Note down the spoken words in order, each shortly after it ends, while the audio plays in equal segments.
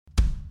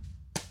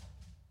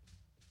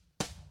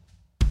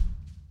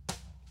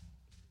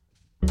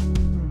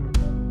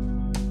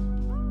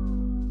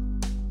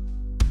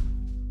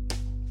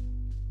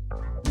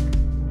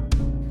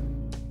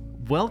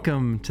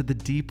Welcome to the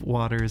Deep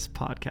Waters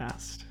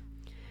podcast.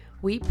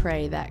 We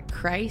pray that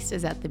Christ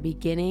is at the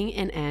beginning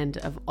and end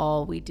of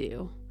all we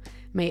do.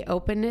 May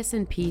openness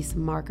and peace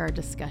mark our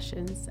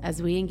discussions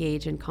as we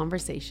engage in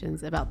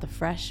conversations about the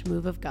fresh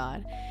move of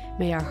God.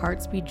 May our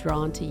hearts be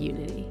drawn to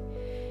unity.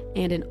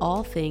 And in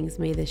all things,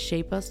 may this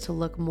shape us to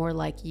look more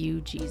like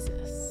you,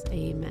 Jesus.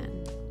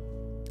 Amen.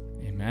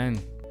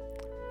 Amen.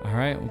 All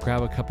right, we'll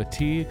grab a cup of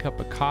tea, a cup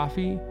of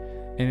coffee,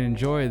 and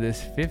enjoy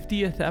this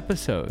 50th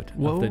episode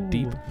of the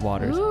Deep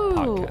Waters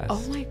podcast.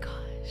 Oh my gosh.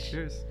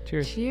 Cheers.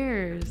 Cheers.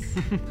 Cheers.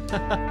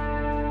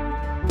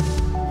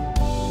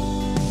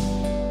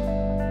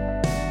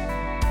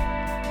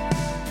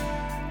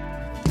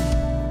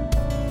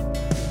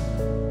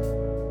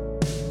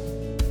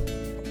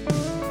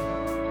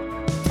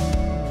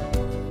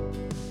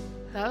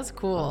 That was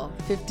cool.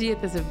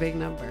 50th is a big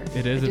number.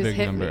 It is a just big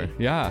hit number. me.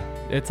 Yeah.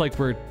 It's like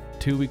we're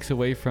 2 weeks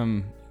away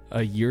from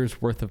a year's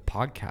worth of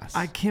podcasts.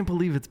 I can't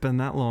believe it's been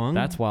that long.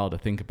 That's wild to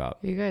think about.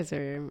 You guys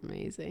are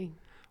amazing.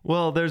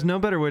 Well, there's no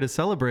better way to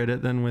celebrate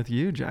it than with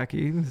you,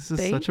 Jackie. This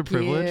is Thank such a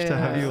privilege to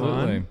have you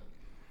Absolutely. on.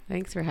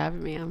 Thanks for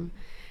having me. I'm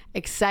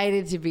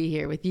excited to be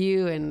here with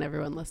you and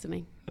everyone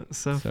listening.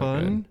 So So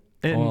fun.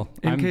 good. And Well,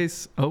 in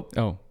case,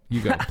 Oh,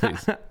 you go,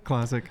 please.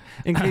 classic.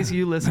 In case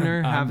you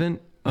listener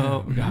haven't,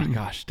 Oh,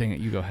 gosh, dang it.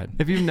 You go ahead.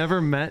 if you've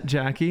never met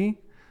Jackie,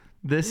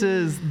 this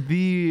is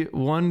the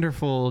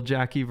wonderful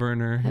Jackie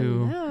Verner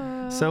who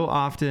Hello. so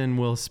often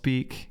will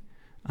speak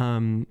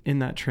in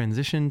that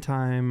transition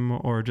time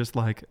or just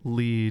like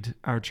lead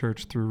our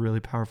church through really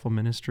powerful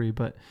ministry.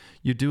 But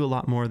you do a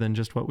lot more than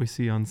just what we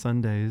see on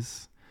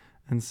Sundays.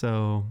 And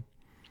so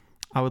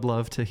I would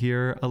love to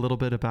hear a little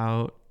bit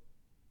about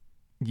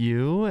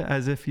you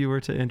as if you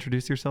were to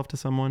introduce yourself to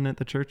someone at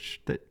the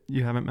church that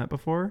you haven't met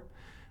before.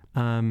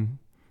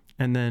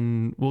 And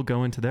then we'll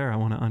go into there. I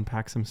want to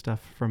unpack some stuff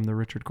from the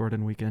Richard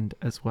Gordon weekend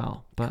as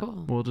well. But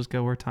Cool. we'll just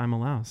go where time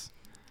allows.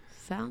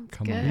 Sounds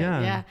Come good. on.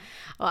 Yeah.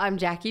 Well, I'm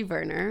Jackie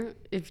Verner,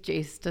 if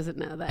Jace doesn't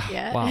know that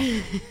yet. Wow.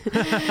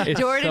 It's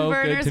Jordan so good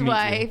Verner's to meet you.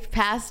 wife,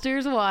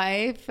 pastor's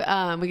wife. We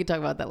can talk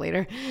about that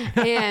later.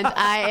 And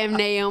I am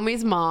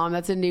Naomi's mom.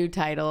 That's a new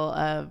title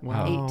of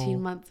Wow.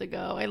 18 months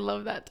ago. I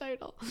love that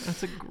title.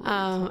 That's a great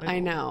I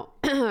title. know.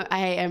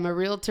 I am a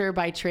realtor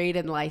by trade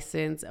and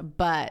license,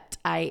 but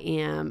I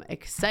am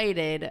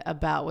excited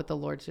about what the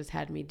Lord's just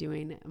had me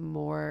doing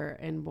more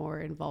and more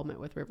involvement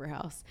with River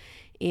House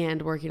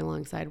and working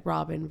alongside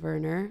Robin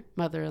Verner,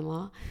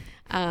 mother-in-law,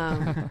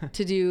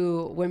 to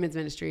do women's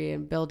ministry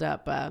and build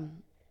up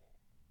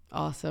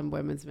awesome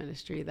women's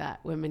ministry that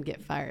women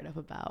get fired up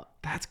about.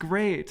 That's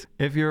great.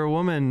 If you're a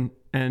woman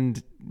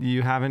and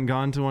you haven't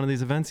gone to one of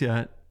these events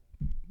yet,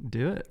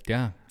 do it.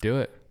 Yeah, do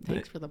it.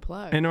 Thanks for the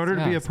plug. In order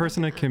to be a it's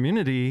person of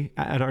community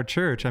at our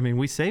church, I mean,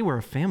 we say we're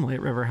a family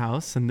at River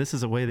House, and this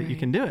is a way that you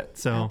can do it.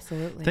 So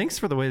Absolutely. thanks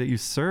for the way that you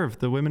serve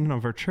the women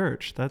of our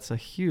church. That's a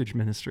huge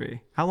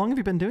ministry. How long have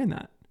you been doing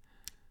that?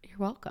 You're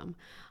welcome.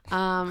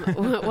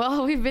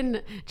 Well, we've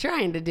been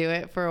trying to do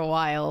it for a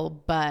while,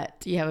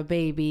 but you have a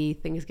baby,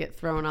 things get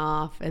thrown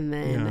off. And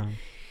then,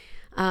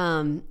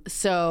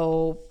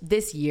 so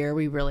this year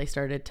we really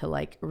started to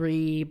like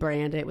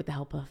rebrand it with the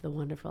help of the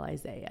wonderful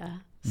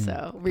Isaiah.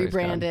 So praise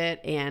rebrand God. it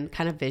and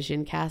kind of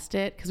vision cast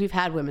it because we've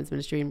had women's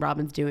ministry and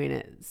Robin's doing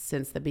it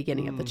since the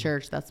beginning of the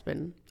church. That's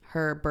been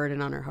her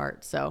burden on her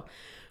heart. So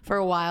for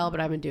a while, but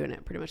I've been doing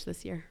it pretty much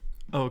this year.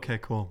 Okay,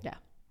 cool. Yeah.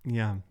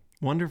 Yeah.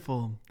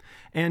 Wonderful.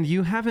 And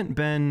you haven't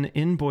been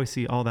in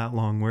Boise all that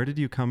long. Where did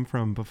you come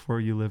from before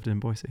you lived in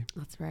Boise?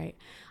 That's right.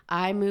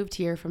 I moved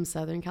here from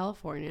Southern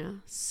California,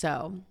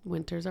 so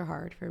winters are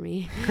hard for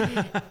me.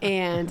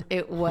 And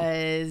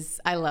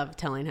I love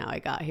telling how I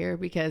got here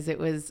because it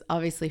was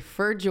obviously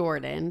for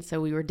Jordan.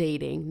 So we were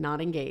dating, not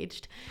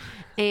engaged.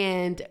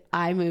 And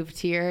I moved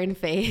here in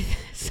faith,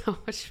 so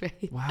much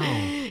faith. Wow.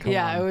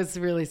 Yeah, it was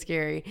really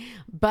scary.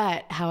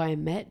 But how I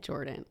met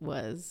Jordan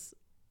was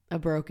a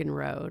broken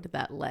road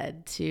that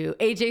led to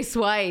AJ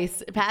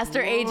Swice.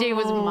 Pastor AJ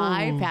was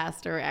my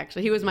pastor,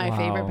 actually. He was my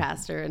favorite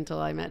pastor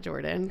until I met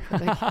Jordan.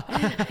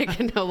 I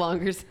can no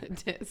longer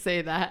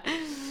say that.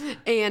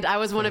 And I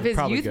was one of his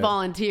probably youth good.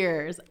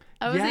 volunteers.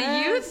 I was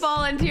a youth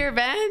volunteer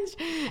bench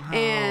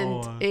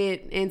and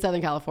in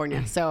Southern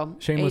California. So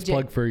Shameless AJ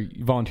plug for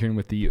volunteering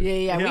with the youth.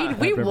 Yeah.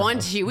 We River want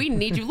House. you. We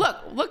need you.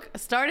 Look,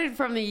 started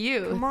from the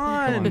youth. Come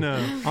on.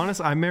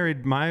 Honestly, I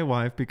married my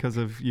wife because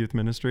of youth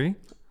ministry.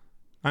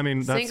 I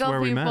mean, that's Single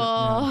where people.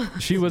 we met.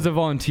 She was a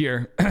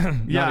volunteer,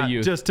 not a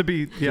youth. Just to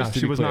be, Just to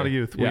she be was not a clear.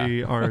 youth. Yeah.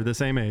 We are the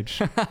same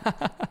age.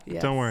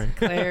 Yes, Don't worry.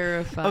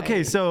 Clarify.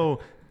 Okay, so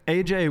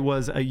AJ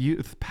was a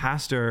youth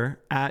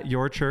pastor at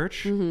your church.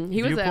 He was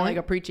Viewpoint? like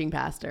a preaching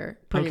pastor,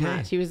 pretty Okay.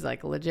 much. He was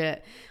like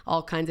legit,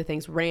 all kinds of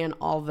things, ran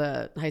all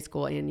the high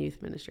school and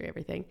youth ministry,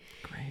 everything.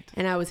 Great.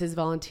 And I was his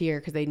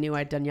volunteer because they knew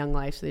I'd done Young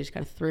Life, so they just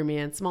kind of threw me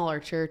in smaller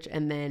church.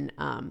 And then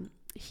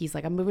he's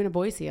like, I'm moving to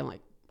Boise. I'm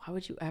like, why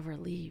would you ever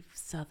leave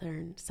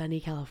Southern sunny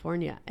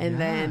California?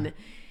 And then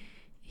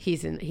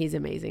he's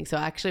amazing. So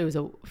actually it was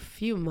a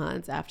few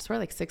months after, sort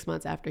of like 6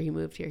 months after he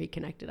moved here, he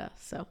connected us.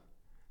 So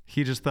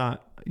he just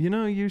thought,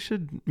 you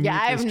should. Yeah,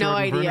 I have no Jordan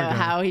idea Verner guy.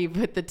 how he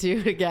put the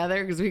two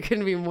together because we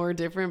couldn't be more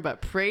different,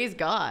 but praise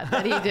God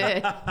that he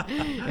did.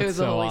 It was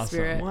the so Holy awesome.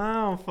 Spirit.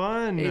 Wow,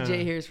 fun.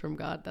 AJ hears from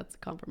God. That's a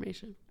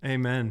confirmation.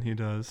 Amen. He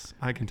does.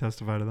 I can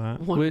testify to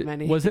that. One of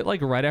many. Was it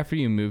like right after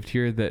you moved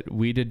here that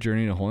we did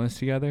Journey to Wholeness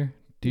together?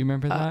 Do you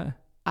remember that?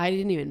 I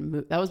didn't even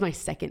move. That was my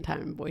second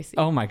time in Boise.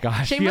 Oh my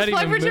gosh. Shameless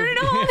plug for Journey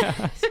to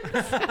Wholeness.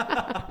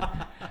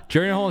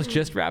 Journey to Wholeness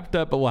just wrapped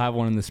up, but we'll have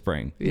one in the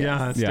spring.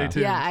 Yeah, stay tuned.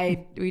 Yeah,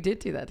 we did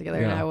do that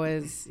together. Yeah. And I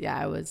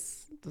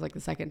was like the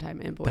second time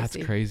in Boise. That's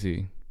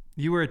crazy.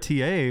 You were a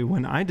TA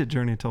when I did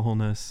Journey to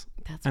Wholeness.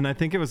 And I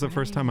think it was the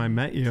first time I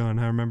met you, and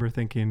I remember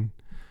thinking,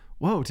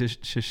 whoa,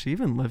 should she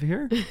even live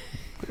here?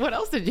 What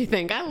else did you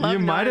think? I love You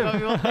might knowing what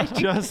people have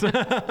think. just,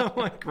 I'm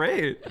like,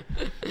 great.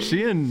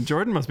 She and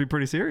Jordan must be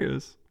pretty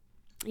serious.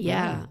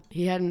 Yeah,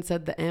 he hadn't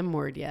said the M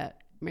word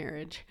yet,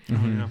 marriage.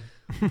 Mm-hmm. Oh,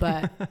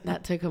 But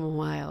that took him a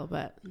while.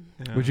 But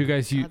yeah. Would you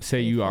guys say you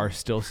faithful. are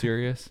still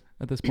serious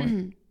at this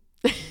point?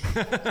 do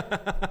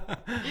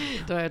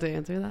I have to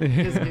answer that?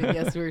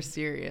 Yes, we're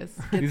serious.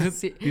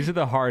 These are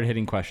the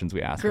hard-hitting questions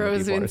we ask.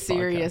 Grows in in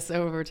serious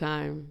over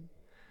time.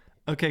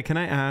 Okay, can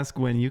I ask,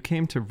 when you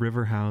came to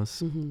River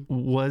House,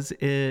 was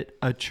it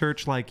a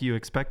church like you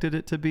expected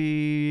it to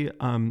be?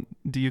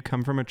 Do you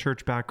come from a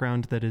church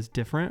background that is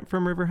different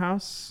from River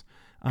House?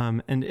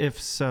 And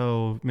if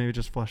so, maybe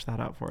just flesh that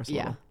out for us a Yeah,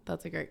 little.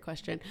 that's a great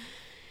question.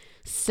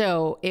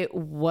 So it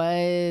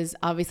was,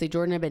 obviously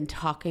Jordan had been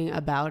talking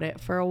about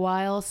it for a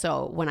while.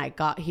 So when I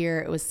got here,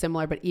 it was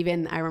similar, but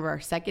even I remember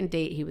our second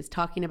date, he was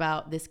talking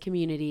about this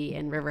community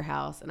in River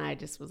House. And I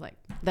just was like,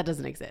 that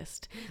doesn't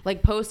exist.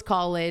 Like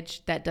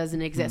post-college, that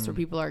doesn't exist where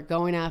people are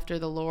going after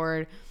the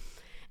Lord,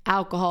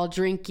 alcohol,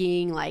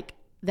 drinking, like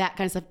that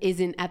kind of stuff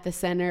isn't at the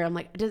center. I'm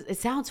like, it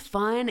sounds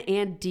fun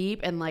and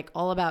deep and like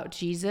all about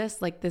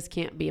Jesus. Like this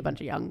can't be a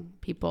bunch of young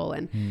people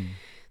and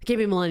it can't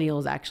be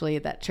millennials actually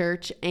at that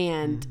church.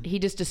 And he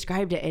just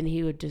described it and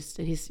he's,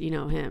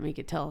 him, he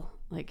could tell,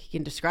 like he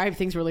can describe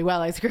things really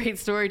well. He's a great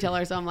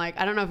storyteller. So I'm like,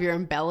 I don't know if you're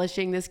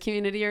embellishing this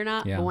community or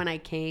not, but when I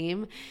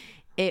came,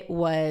 it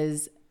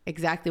was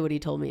exactly what he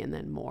told me and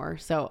then more.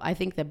 So I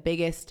think the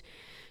biggest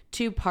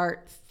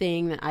two-part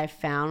thing that I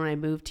found when I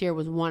moved here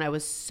was one, I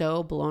was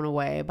so blown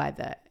away by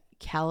the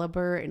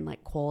caliber and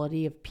like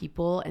quality of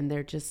people. And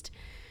they're just,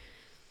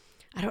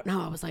 I don't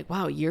know. I was like,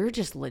 wow, you're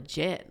just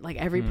legit. Like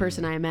every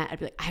person I met, I'd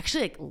be like, I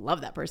actually like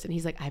love that person.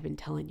 He's like, I've been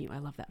telling you, I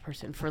love that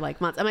person for like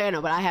months. I'm like, I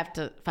know, but I have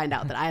to find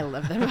out that I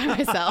love them by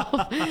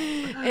myself.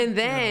 And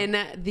then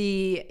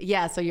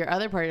so your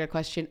other part of the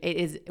question,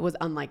 it was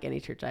unlike any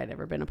church I'd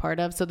ever been a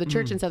part of. So the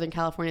church in Southern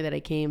California that I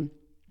came,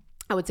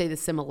 I would say the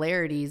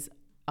similarities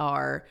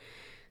are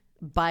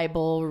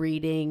Bible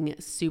reading,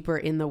 super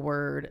in the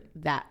word,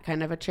 that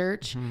kind of a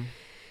church.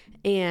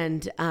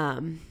 And,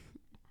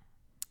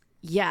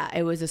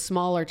 it was a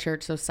smaller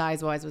church. So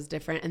size wise was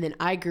different. And then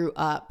I grew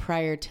up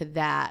prior to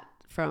that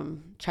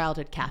from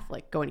childhood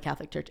Catholic, going to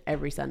Catholic church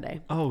every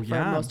Sunday. Oh,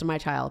 yeah. For most of my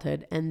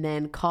childhood. And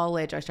then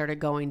college, I started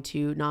going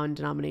to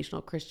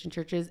non-denominational Christian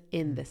churches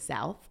in the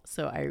South.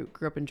 So I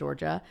grew up in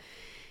Georgia,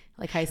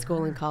 like high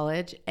school and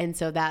college. And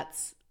so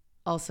that's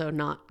also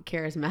not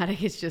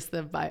charismatic. It's just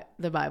the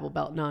Bible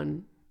Belt,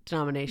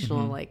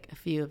 non-denominational, like a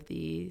few of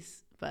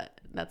these, but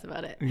that's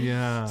about it.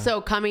 Yeah.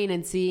 So coming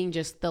and seeing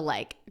just the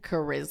like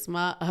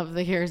charisma of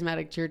the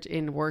charismatic church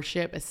in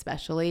worship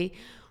especially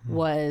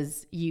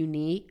was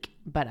unique.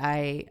 But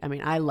I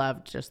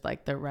loved just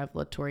like the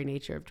revelatory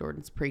nature of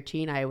Jordan's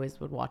preaching. I always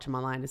would watch him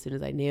online as soon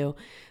as I knew.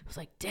 I was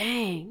like,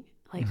 dang,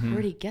 like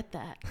where'd he get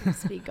that?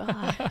 Must be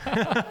God.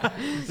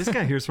 This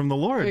guy hears from the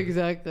Lord.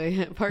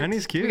 Exactly. And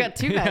he's cute. We got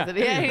two guys.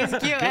 Yeah, he's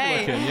cute.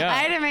 Hey, looking, yeah. I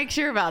had to make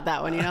sure about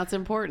that one. It's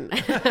important.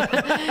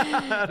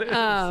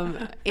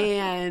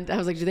 And I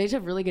was like, do they just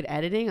have really good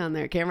editing on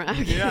their camera?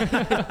 Yeah.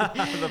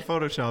 The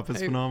Photoshop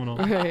is phenomenal.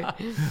 Right.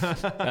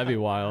 That'd be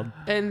wild.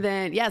 And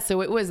then,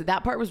 so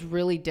that part was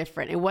really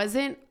different. It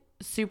wasn't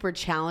super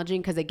challenging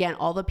because again,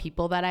 all the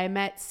people that I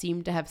met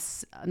seemed to have,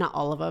 not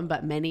all of them,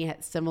 but many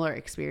had similar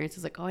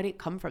experiences. Like, oh, I didn't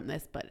come from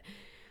this, but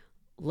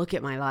look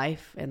at my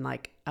life. And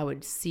like, I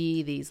would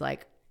see these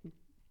like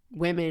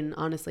women,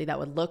 honestly, that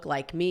would look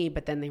like me,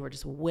 but then they were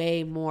just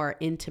way more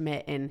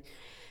intimate and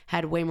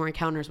had way more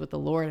encounters with the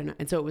Lord.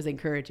 And so it was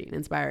encouraging,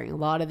 inspiring. A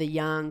lot of the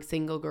young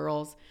single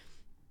girls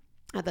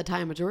at the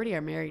time, majority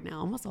are married now.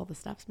 Almost all the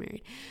staff's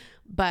married.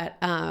 But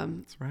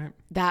That's right.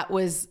 that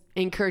was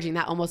encouraging.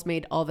 That almost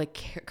made all the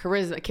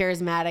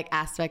charismatic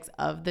aspects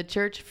of the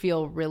church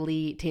feel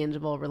really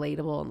tangible,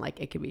 relatable, and like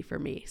it could be for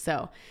me.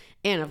 So,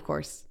 and of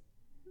course,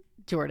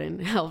 Jordan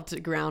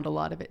helped ground a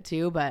lot of it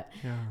too. But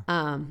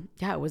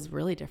it was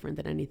really different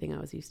than anything I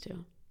was used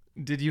to.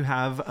 Did you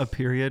have a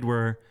period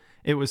where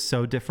it was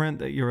so different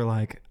that you were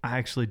like, I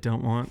actually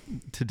don't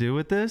want to do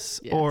with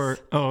this? Yes. Or,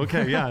 tell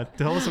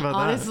us about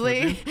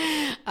Honestly,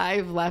 that.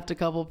 I've left a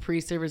couple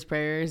pre-service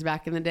prayers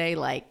back in the day,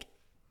 like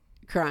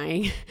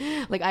crying.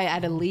 Like I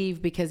had to leave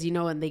because,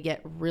 when they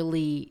get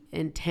really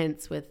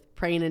intense with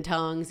praying in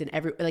tongues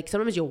and like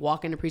sometimes you'll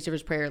walk into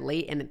pre-service prayer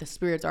late and the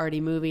Spirit's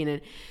already moving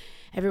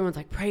everyone's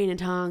like praying in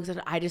tongues.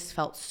 And I just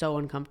felt so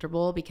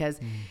uncomfortable because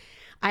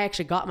I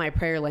actually got my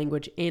prayer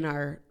language in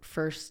our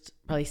first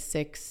probably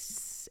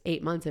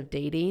 6-8 months of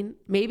dating,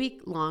 maybe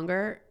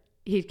longer.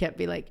 He kept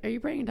be like, are you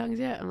praying in tongues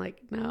yet? I'm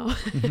like, no,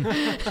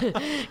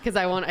 because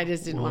I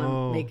just didn't want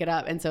to make it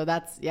up. And so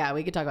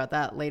we could talk about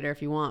that later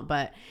if you want,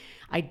 but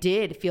I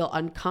did feel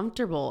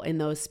uncomfortable in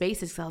those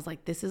spaces. Cause I was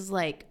like, this is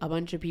like a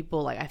bunch of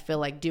people, like I feel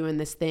like doing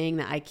this thing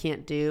that I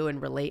can't do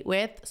and relate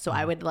with. So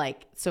I would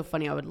so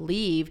funny. I would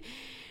leave,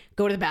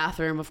 go to the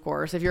bathroom. Of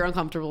course, if you're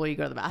uncomfortable, you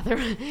go to the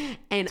bathroom.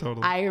 And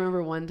totally. I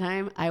remember one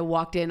time I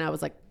walked in, I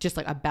was like, just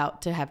like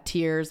about to have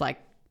tears, like,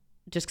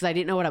 just because I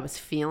didn't know what I was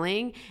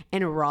feeling.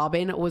 And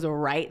Robin was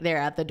right there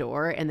at the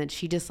door. And then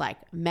she just like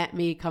met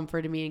me,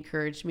 comforted me,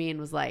 encouraged me, and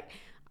was like,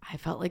 I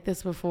felt like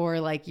this before.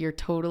 Like, you're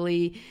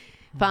totally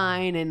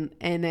fine.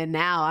 And then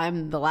now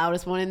I'm the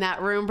loudest one in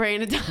that room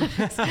praying in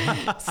tongues.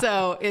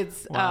 So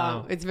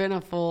it's been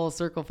a full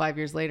circle 5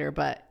 years later.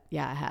 But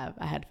yeah,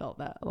 I had felt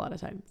that a lot of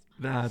times.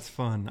 That's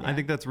fun. Yeah. I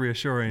think that's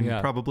reassuring,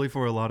 probably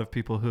for a lot of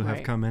people who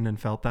have come in and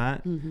felt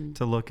that,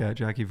 to look at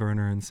Jackie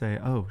Verner and say,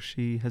 oh,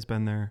 she has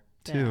been there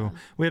too. Yeah.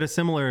 We had a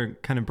similar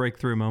kind of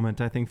breakthrough moment,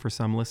 I think, for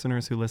some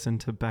listeners who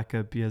listened to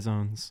Becca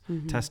Biazon's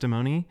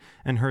testimony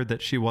and heard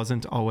that she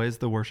wasn't always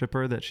the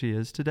worshiper that she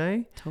is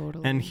today.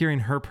 Totally. And hearing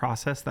her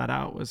process that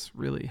out was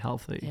really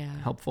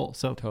helpful.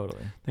 So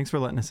totally. Thanks for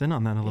letting us in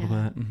on that a little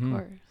bit. Of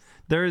course.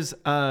 There's,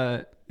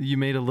 you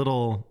made a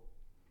little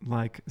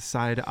like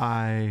side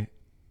eye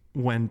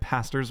when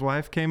pastor's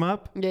wife came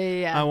up.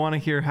 Yeah. I want to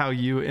hear how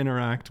you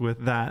interact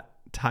with that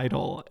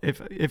title,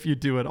 if you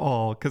do at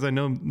all, because I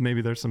know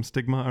maybe there's some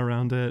stigma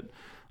around it.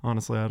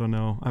 Honestly, I don't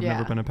know. I've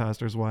never been a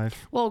pastor's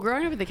wife. Well,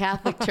 growing up in the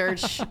Catholic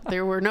Church,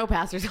 there were no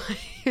pastor's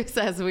wives,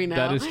 as we know.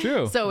 That is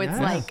true. So it's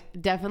like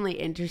definitely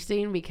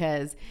interesting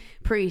because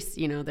priests,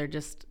 they're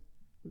just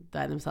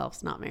by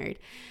themselves, not married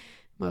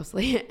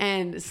mostly.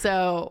 And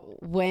so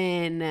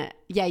when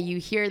you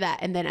hear that,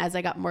 and then as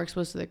I got more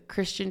exposed to the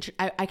Christian church,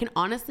 I can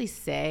honestly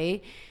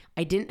say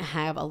I didn't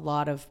have a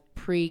lot of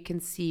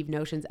preconceived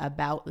notions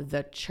about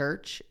the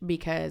church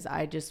because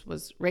I just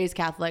was raised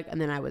Catholic, and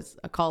then I was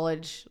a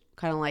college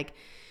kind of like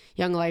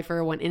young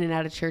lifer, went in and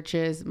out of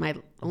churches. My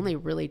only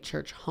really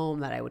church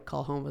home that I would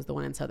call home was the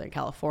one in Southern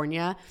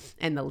California,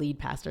 and the lead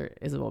pastor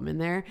is a woman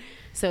there.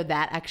 So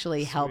that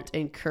actually helped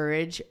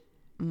encourage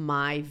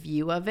my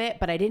view of it,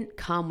 but I didn't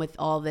come with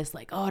all this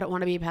like, oh, I don't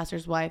want to be a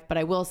pastor's wife. But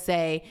I will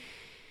say,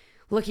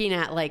 looking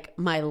at like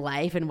my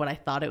life and what I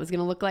thought it was going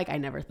to look like, I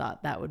never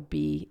thought that would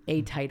be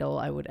a title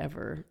I would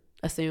ever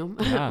assume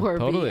or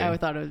totally. I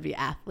thought it would be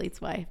athlete's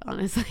wife,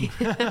 honestly.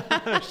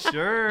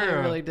 Sure. I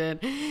really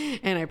did.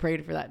 And I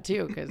prayed for that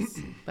too, because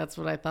that's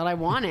what I thought I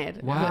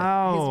wanted.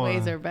 Wow. His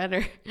ways are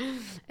better.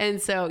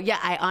 And so,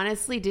 I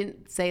honestly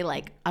didn't say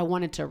like I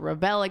wanted to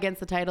rebel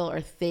against the title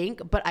or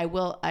think, but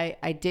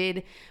I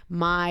did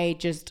my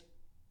just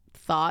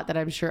thought that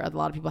I'm sure a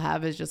lot of people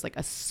have is just like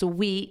a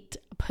sweet,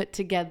 put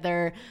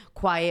together,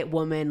 quiet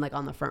woman like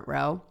on the front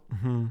row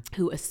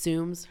who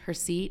assumes her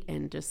seat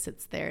and just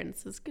sits there and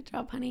says, good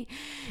job, honey.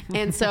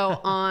 And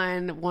so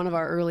on one of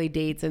our early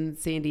dates in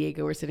San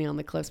Diego, we're sitting on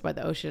the cliffs by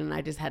the ocean, and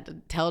I just had to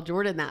tell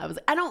Jordan that I was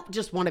like, I don't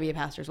just want to be a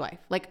pastor's wife.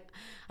 Like,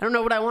 I don't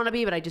know what I want to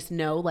be, but I just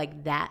know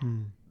like that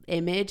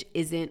image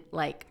isn't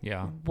like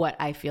what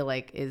I feel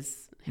like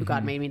is who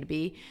God made me to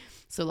be.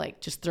 So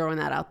like just throwing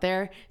that out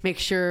there, make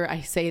sure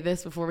I say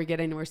this before we get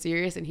any more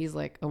serious. And he's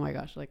like, oh my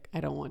gosh, like,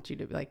 I don't want you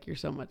to be like,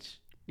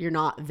 you're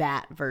not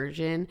that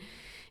version.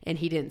 And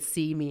he didn't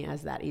see me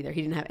as that either.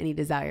 He didn't have any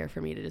desire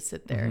for me to just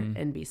sit there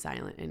and be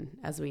silent. And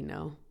as we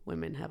know,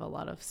 women have a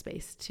lot of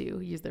space to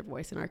use their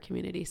voice in our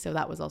community. So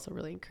that was also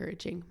really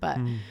encouraging. But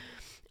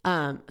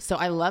so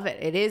I love it.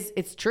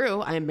 It's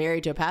true. I am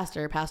married to a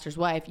pastor's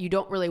wife. You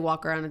don't really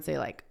walk around and say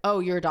like,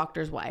 oh, you're a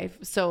doctor's wife.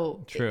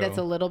 So that's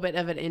a little bit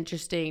of an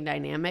interesting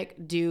dynamic.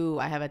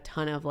 I have a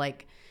ton of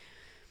like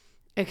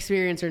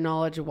experience or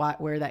knowledge of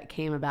where that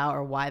came about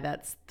or why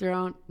that's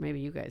thrown? Maybe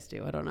you guys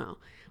do. I don't know.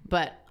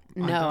 But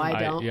no, I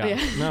don't.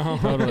 No,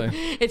 totally.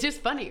 It's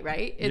just funny,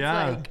 right? It's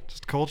like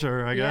just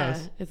culture, I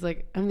guess. It's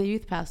like, I'm the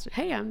youth pastor.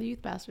 Hey, I'm the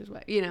youth pastor's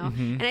wife,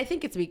 And I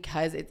think it's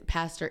because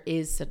pastor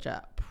is such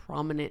a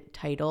prominent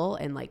title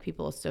and like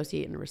people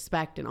associate and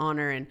respect and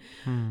honor. And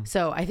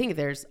so I think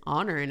there's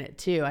honor in it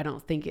too. I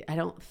don't think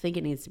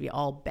it needs to be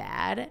all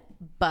bad,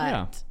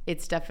 but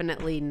it's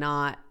definitely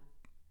not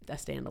a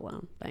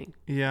standalone thing.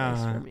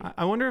 Yeah.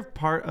 I wonder if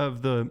part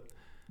of the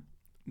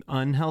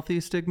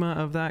unhealthy stigma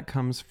of that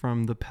comes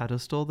from the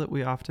pedestal that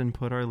we often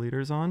put our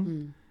leaders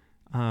on,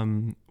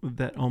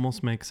 that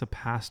almost makes a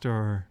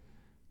pastor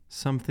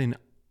something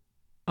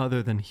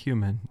other than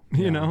human,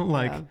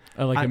 like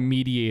a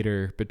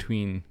mediator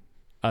between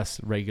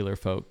us regular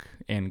folk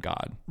and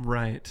God.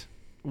 Right.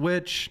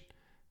 Which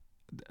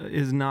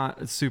is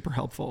not super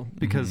helpful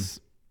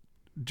because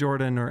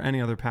Jordan or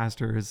any other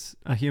pastor is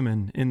a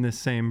human in this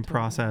same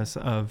process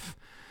of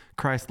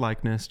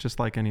Christ-likeness, just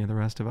like any of the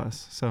rest of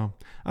us. So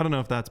I don't know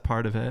if that's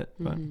part of it,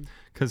 but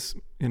because,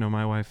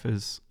 my wife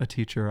is a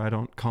teacher. I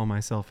don't call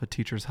myself a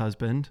teacher's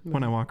husband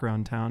when I walk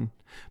around town,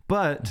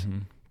 but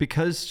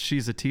because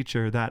she's a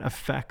teacher, that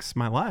affects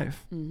my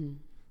life. Mm-hmm.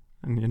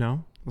 And, you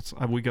know,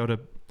 we go to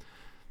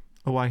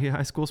Owyhee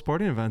High School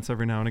sporting events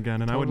every now and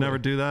again. And I would never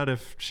do that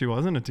if she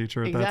wasn't a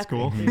teacher at that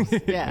school.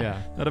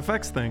 Yeah. That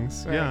affects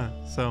things. Right. Yeah.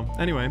 So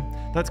anyway,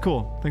 that's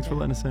cool. Thanks for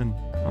letting us in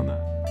on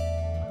that.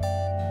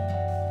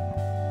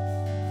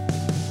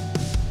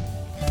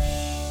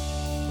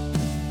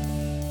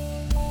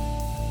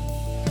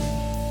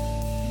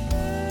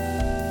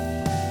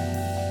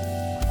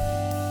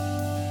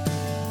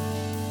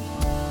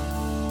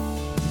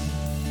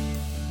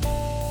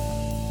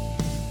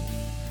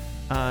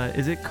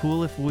 Is it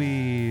cool if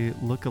we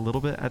look a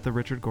little bit at the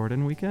Richard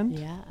Gordon weekend?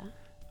 Yeah.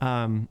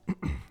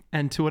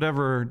 And to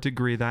whatever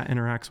degree that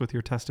interacts with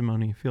your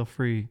testimony, feel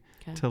free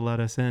to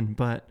let us in.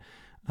 But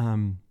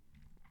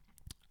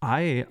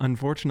I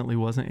unfortunately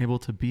wasn't able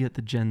to be at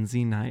the Gen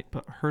Z night,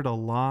 but heard a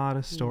lot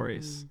of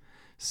stories.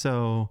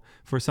 So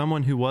for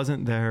someone who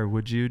wasn't there,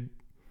 would you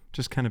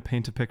just kind of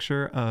paint a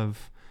picture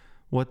of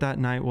what that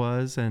night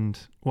was and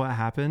what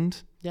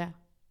happened? Yeah.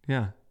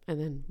 Yeah. And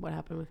then what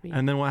happened with me?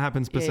 And then what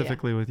happened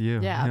specifically with you?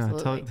 Yeah,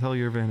 absolutely. Tell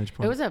your vantage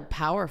point. It was a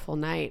powerful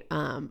night.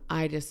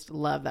 I just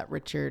love that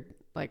Richard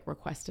like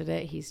requested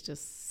it. He's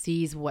just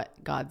sees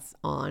what God's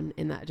on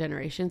in that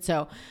generation.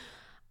 So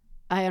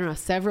I don't know,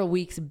 several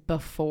weeks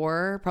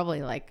before,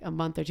 probably like a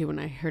month or two when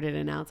I heard it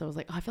announced, I was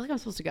like, oh, I feel like I'm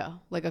supposed to go,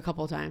 like a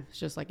couple of times,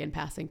 just like in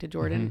passing to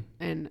Jordan.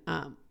 And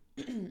I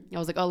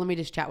was like, oh, let me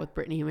just chat with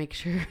Brittany and make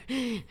sure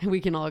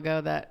we can all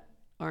go that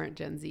aren't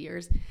Gen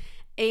Zers.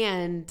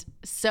 And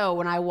so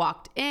when I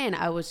walked in,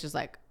 I was just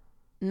like,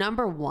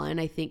 number one,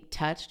 I think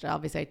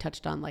obviously I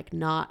touched on like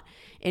not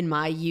in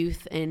my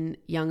youth and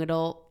young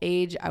adult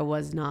age, I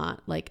was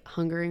not like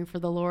hungering for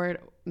the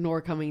Lord,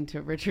 nor coming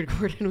to Richard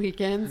Gordon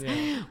weekends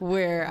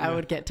where I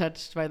would get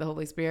touched by the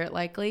Holy Spirit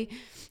likely,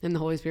 and the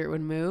Holy Spirit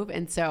would move.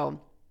 And so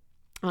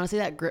honestly,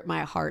 that gripped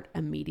my heart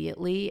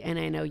immediately. And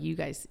I know you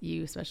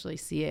especially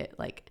see it,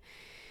 like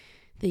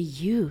the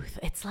youth,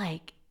 it's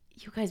like,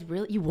 you guys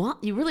really, you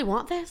really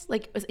want this?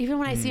 Like, even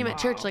when I see him at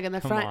church, like in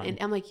the front, and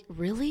I'm like,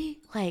 really?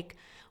 Like,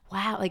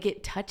 wow. Like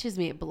it touches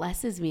me. It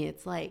blesses me.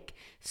 It's like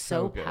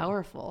so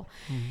powerful.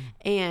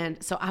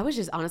 And so I was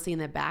just honestly in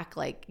the back,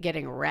 like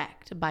getting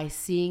wrecked by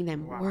seeing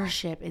them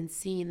worship and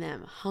seeing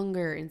them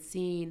hunger and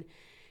seeing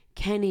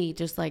Kenny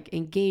just like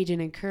engage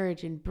and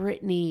encourage and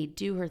Brittany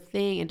do her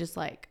thing and just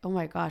like, oh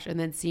my gosh. And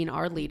then seeing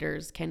our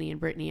leaders, Kenny and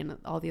Brittany and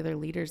all the other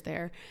leaders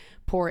there,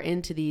 pour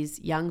into these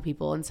young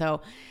people. And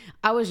so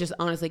I was just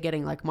honestly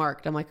getting like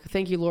marked. I'm like,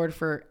 thank you, Lord,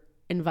 for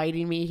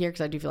inviting me here.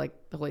 Cause I do feel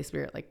like the Holy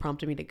Spirit like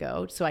prompted me to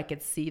go so I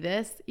could see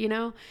this, you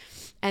know?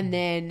 And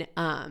then,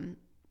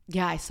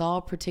 I saw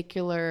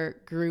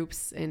particular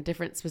groups and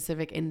different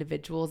specific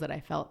individuals that I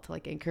felt to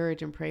like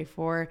encourage and pray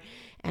for.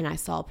 And I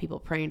saw people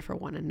praying for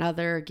one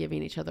another,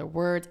 giving each other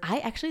words. I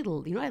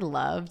actually, I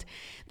loved,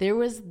 there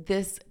was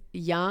this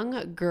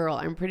young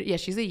girl,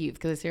 she's a youth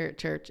because it's here at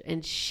church.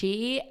 And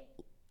she's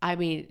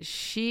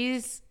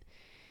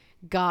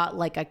got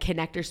like a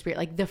connector spirit,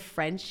 like the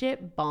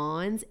friendship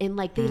bonds and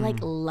like they like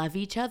love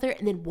each other.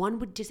 And then one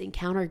would just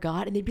encounter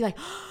God and they'd be like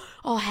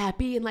all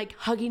happy and like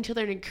hugging each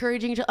other and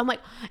encouraging each other. I'm like,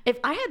 if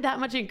I had that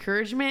much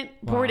encouragement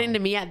poured into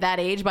me at that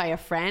age by a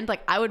friend,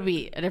 like I would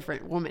be a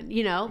different woman,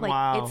 you know,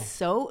 like it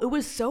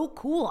was so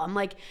cool. I'm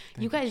like,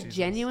 you guys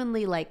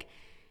genuinely like,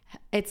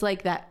 it's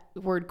like that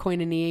word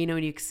koinonia, you know,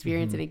 when you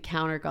experience and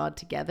encounter God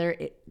together,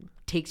 it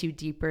takes you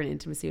deeper in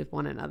intimacy with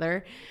one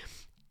another.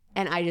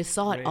 And I just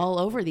saw it all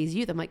over these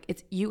youth. I'm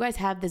like, you guys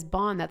have this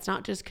bond that's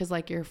not just because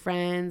like you're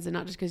friends and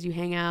not just because you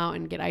hang out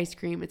and get ice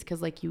cream. It's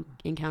because like you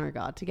encounter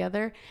God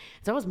together.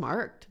 So I was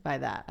marked by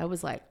that. I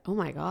was like, oh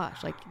my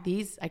gosh, like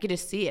I could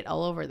just see it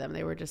all over them.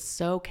 They were just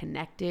so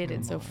connected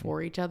and so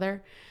for each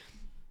other.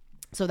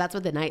 So that's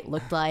what the night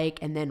looked like.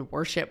 And then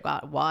worship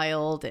got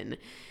wild and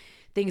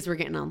things were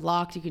getting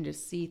unlocked. You can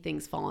just see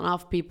things falling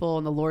off people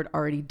and the Lord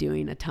already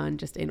doing a ton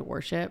just in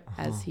worship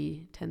as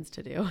he tends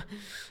to do.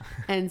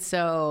 And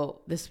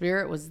so the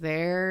Spirit was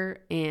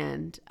there.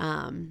 And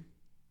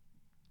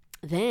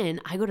then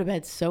I go to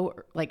bed so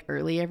like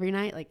early every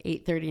night, like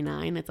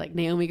 8:39. It's like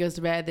Naomi goes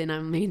to bed.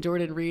 Then me and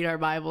Jordan read our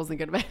Bibles and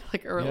go to bed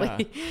like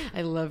early. Yeah.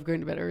 I love going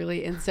to bed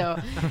early. And so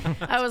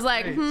I was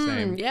like,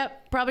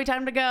 yep, probably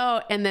time to go.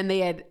 And then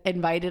they had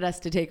invited us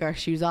to take our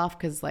shoes off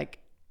because like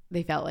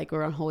they felt like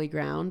we're on holy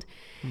ground.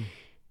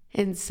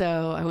 And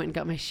so I went and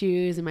got my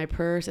shoes and my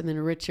purse. And then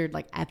Richard,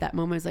 like at that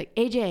moment was like,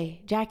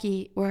 AJ,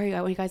 Jackie, where are you? I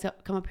want you guys to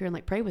come up here and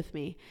like pray with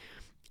me.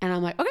 And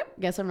I'm like, okay,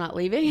 guess I'm not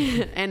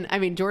leaving. And I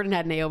mean, Jordan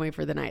had Naomi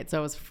for the night, so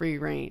it was free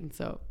reign.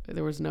 So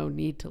there was no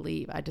need to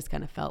leave. I just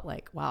kind of felt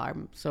like, wow,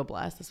 I'm so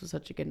blessed. This was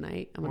such a good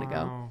night. I'm going to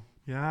go.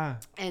 Yeah.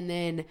 And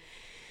then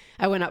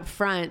I went up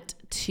front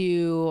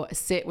to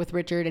sit with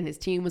Richard and his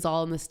team was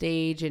all on the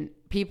stage and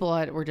people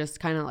were just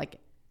kind of like,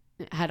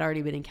 had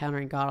already been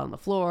encountering God on the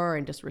floor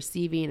and just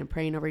receiving and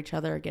praying over each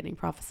other, getting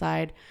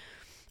prophesied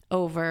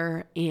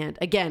over. And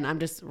again, I'm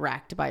just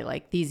racked by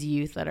like these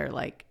youth that are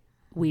like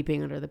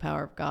weeping under the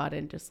power of God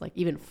and just like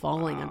even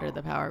falling under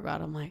the power of God.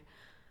 I'm like,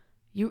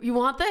 you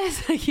want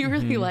this? Like you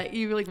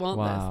really want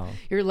Wow.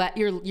 this.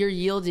 You're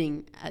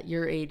yielding at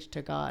your age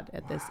to God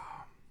at this.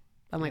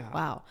 I'm like,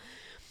 wow.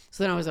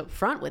 So then I was up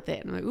front with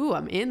it and I'm like, ooh,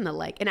 I'm in the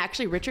like, and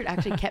actually Richard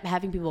actually kept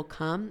having people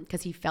come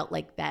because he felt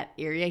like that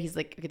area. He's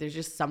like, okay, there's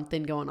just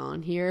something going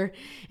on here.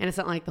 And it's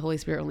not like the Holy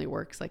Spirit only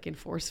works like in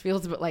force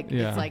fields, but like,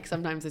 it's like,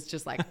 sometimes it's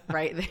just like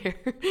right there.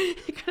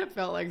 It kind of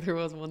felt like there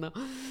was one though.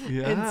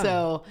 Yeah. And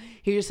so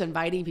he was just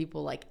inviting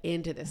people like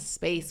into this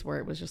space where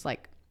it was just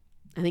like,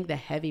 I think the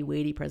heavy,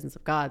 weighty presence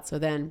of God. So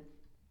then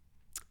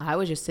I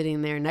was just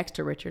sitting there next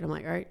to Richard. I'm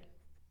like, all right,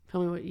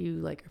 tell me what you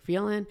like are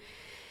feeling.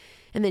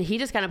 And then he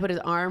just kind of put his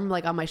arm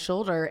like on my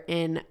shoulder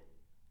and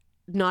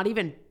not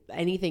even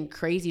anything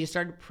crazy, just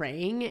started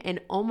praying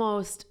and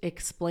almost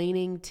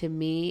explaining to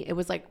me. It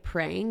was like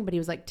praying, but he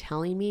was like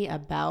telling me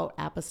about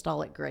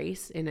apostolic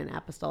grace in an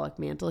apostolic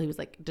mantle. He was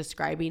like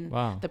describing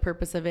the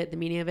purpose of it, the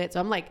meaning of it. So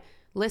I'm like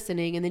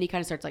listening. And then he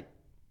kind of starts like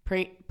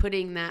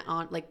putting that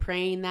on, like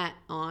praying that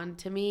on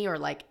to me or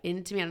like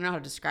into me. I don't know how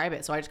to describe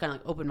it. So I just kind of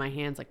like opened my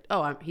hands like,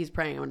 oh, he's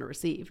praying. I want to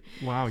receive.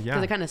 Wow. Yeah.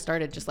 Because it kind of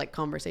started just like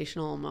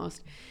conversational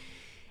almost.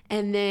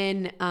 And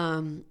then,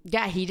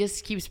 he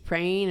just keeps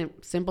praying,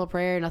 simple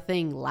prayer,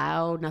 nothing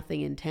loud,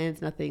 nothing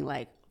intense, nothing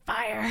like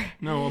fire.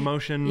 No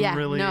emotion,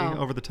 really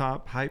over the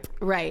top hype.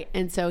 Right.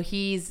 And so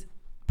he's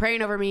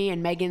praying over me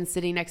and Megan's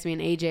sitting next to me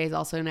and AJ is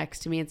also next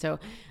to me. And so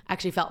I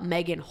actually felt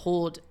Megan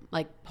hold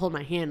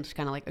my hand,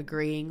 kind of like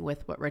agreeing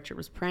with what Richard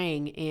was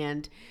praying.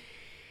 And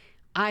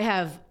I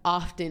have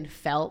often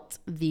felt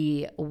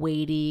the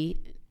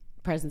weighty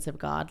presence of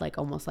God, like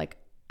almost like,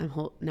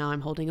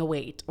 I'm holding a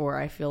weight, or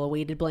I feel a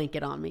weighted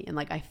blanket on me. And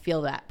like, I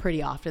feel that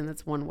pretty often.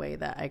 That's one way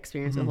that I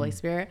experience the Holy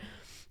Spirit.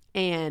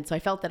 And so I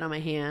felt that on my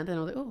hand and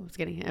I was like, oh, it's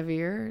getting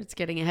heavier. It's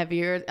getting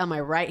heavier on my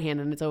right hand.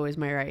 And it's always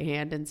my right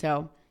hand. And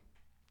so,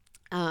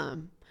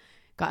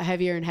 got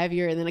heavier and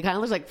heavier. And then it kind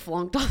of just like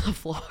flunked on the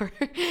floor.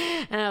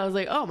 And I was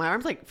like, oh, my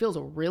arms like feels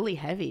really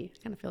heavy.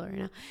 I kind of feel it right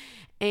now.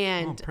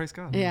 And praise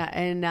God. Yeah.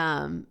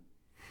 And,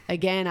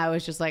 again, I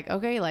was just like,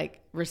 okay, like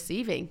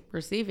receiving,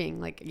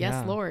 like,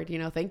 yes, Lord,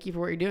 thank you for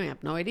what you're doing. I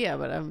have no idea,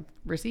 but I'm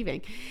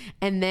receiving.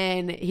 And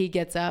then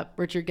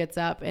Richard gets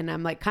up and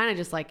I'm like, kind of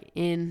just like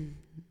in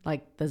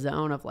like the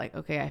zone of like,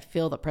 okay, I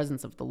feel the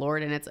presence of the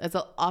Lord. And it's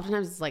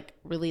oftentimes it's like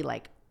really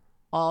like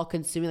all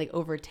consuming, like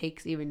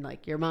overtakes even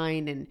like your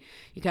mind and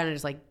you kind of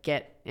just like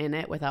get in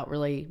it without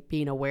really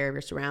being aware of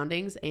your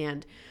surroundings.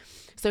 And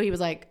so he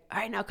was like, all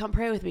right, now come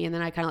pray with me. And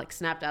then I kind of like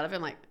snapped out of it.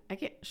 I'm like, I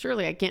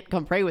can't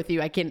come pray with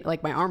you. I can't,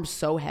 like my arm's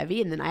so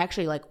heavy. And then I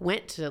actually like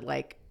went to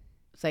like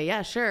say,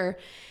 yeah, sure.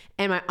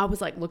 And I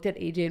was like, looked at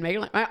AJ and Megan,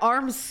 like my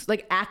arm's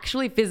like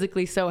actually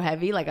physically so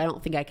heavy. Like, I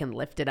don't think I can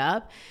lift it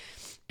up.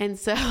 And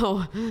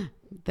so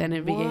then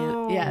it began.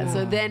 Whoa. Yeah.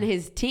 So then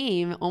his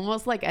team,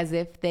 almost like as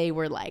if they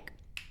were like,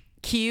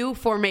 cue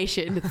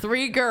formation,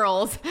 3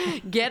 girls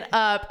get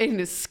up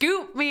and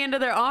scoop me into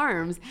their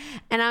arms.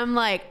 And I'm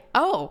like,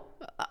 oh,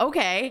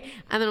 okay.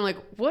 And then I'm like,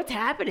 what's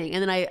happening?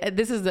 And then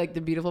this is like the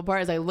beautiful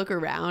part is I look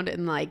around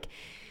and like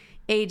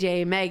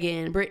AJ,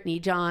 Megan, Brittany,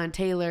 John,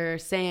 Taylor,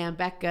 Sam,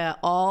 Becca,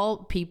 all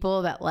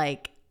people that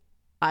like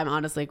I'm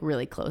honestly like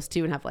really close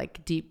to and have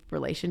like deep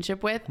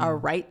relationship with are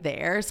right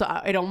there.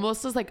 So it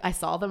almost was like I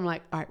saw them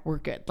like, all right, we're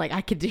good. Like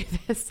I could do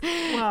this.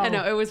 Wow. I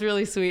know it was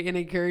really sweet and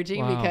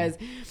encouraging because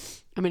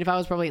I mean, if I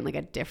was probably in like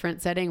a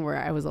different setting where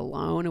I was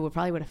alone, it would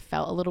have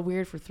felt a little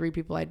weird for 3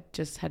 people I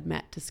just had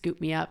met to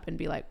scoop me up and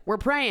be like, we're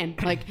praying.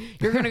 Like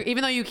you're going to,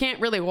 even though you can't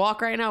really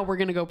walk right now, we're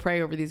going to go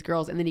pray over these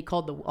girls. And then he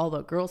called all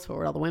the girls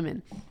forward, all the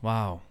women.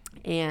 Wow.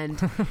 And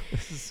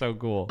this is so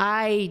cool.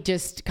 I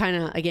just kind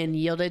of, again,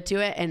 yielded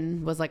to it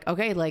and was like,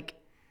 okay, like,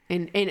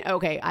 and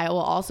okay, I will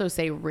also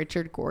say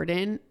Richard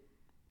Gordon,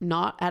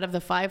 not out of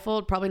the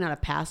fivefold, probably not a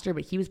pastor,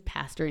 but he was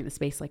pastoring the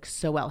space like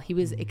so well. He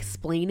was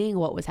explaining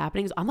what was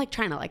happening. So I'm like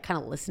trying to like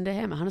kind of listen to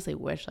him. I honestly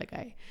wish like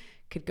I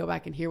could go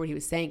back and hear what he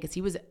was saying because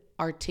he was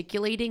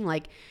articulating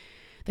like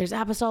there's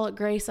apostolic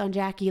grace on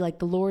Jackie, like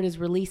the Lord is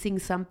releasing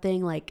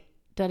something like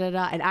da da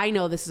da. And I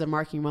know this is a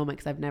marking moment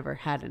because I've never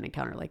had an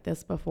encounter like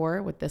this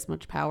before with this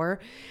much power.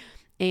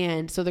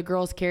 And so the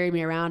girls carry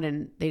me around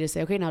and they just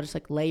say, okay, now just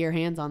like lay your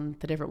hands on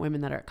the different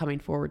women that are coming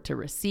forward to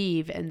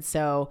receive. And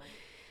so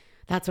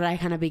that's what I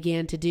kind of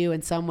began to do.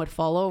 And some would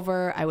fall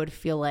over. I would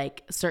feel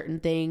like certain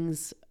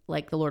things,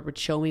 like the Lord would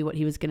show me what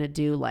he was going to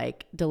do,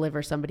 like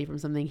deliver somebody from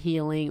something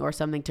healing or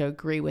something to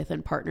agree with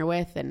and partner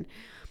with. And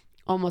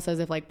almost as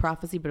if like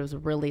prophecy, but it was a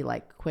really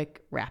like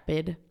quick,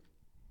 rapid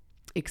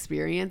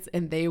experience.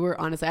 And they were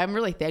honestly, I'm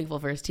really thankful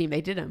for his team.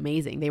 They did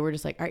amazing. They were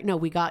just like, all right, no,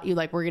 we got you.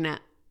 Like,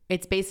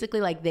 it's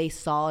basically like they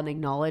saw and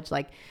acknowledged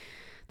like,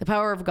 the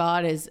power of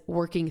God is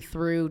working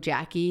through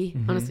Jackie.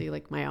 Honestly,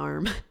 like my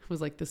arm was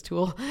like this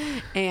tool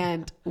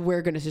and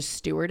we're going to just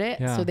steward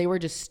it. Yeah. So they were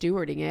just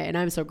stewarding it. And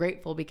I'm so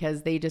grateful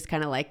because they just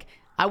kind of like,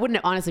 I wouldn't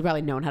have honestly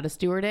probably known how to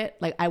steward it.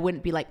 Like I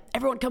wouldn't be like,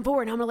 everyone come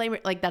forward. I'm going to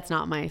lay, like, that's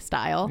not my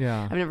style.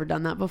 Yeah. I've never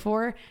done that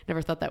before.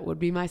 Never thought that would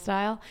be my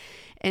style.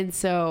 And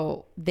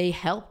so they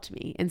helped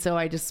me. And so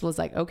I just was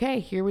like,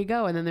 okay, here we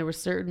go. And then there were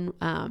certain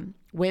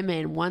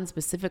women, one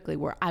specifically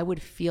where I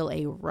would feel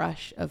a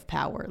rush of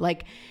power.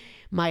 Like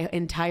my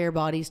entire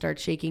body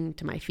starts shaking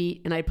to my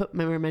feet. And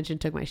remember I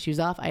mentioned, took my shoes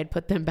off. I had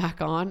put them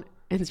back on.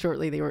 And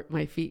shortly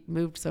my feet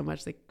moved so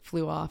much they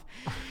flew off.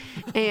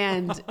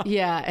 And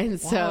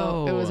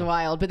so it was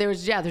wild. But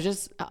there's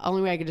just, the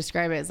only way I could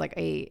describe it is like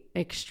a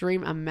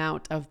extreme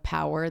amount of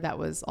power that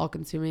was all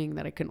consuming,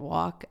 that I couldn't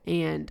walk,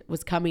 and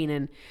was coming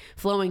and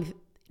flowing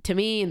to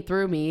me and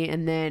through me.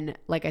 And then,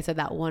 like I said,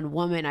 that one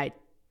woman,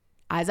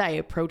 as I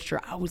approached her,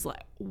 I was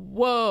like,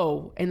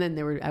 whoa. And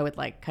then I would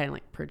like kind of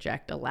like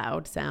project a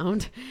loud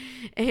sound,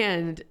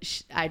 and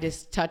I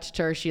just touched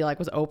her. She like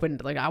was open,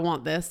 like, I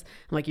want this.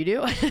 I'm like, you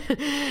do?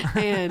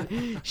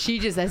 And she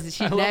just says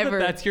she never.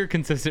 That's your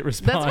consistent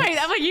response. That's right.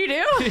 I'm like, you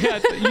do?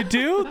 Yeah, you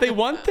do? They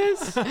want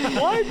this?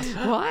 What?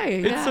 Why?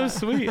 It's so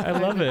sweet. I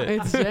love it.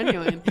 It's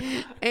genuine.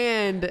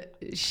 And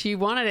she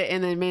wanted it.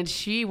 And then, man,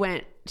 she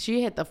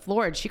hit the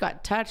floor and she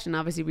got touched. And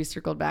obviously we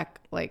circled back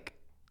like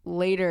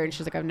later, and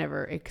she's like, I've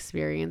never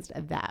experienced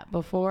that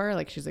before.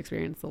 Like, she's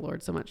experienced the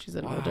Lord so much. She's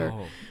an older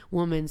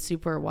woman,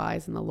 super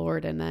wise in the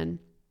Lord. And then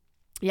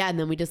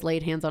we just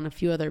laid hands on a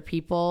few other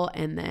people,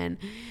 and then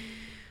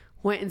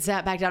went and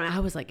sat back down. I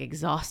was like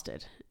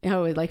exhausted.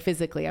 Like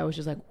physically, I was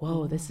just like,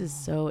 whoa, this is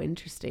so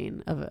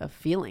interesting of a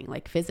feeling,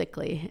 like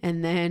physically.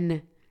 And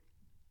then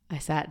I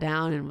sat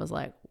down and was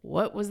like,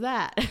 what was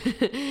that?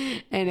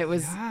 And it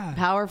was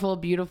powerful,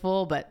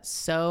 beautiful, but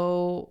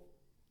so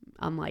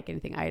unlike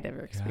anything I had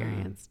ever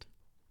experienced.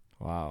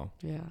 Wow.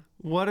 Yeah.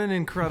 What an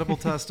incredible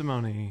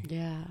testimony.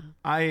 Yeah.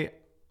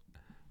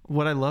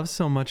 What I love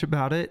so much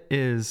about it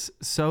is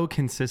so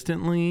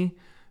consistently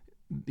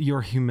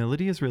your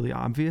humility is really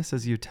obvious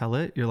as you tell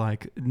it. You're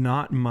like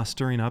not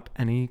mustering up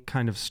any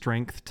kind of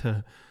strength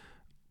to,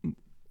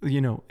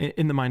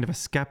 in the mind of a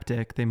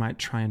skeptic, they might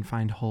try and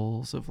find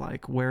holes of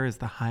like, where is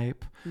the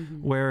hype?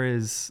 Mm-hmm. Where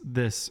is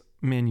this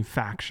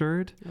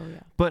manufactured? Oh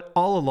yeah. But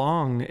all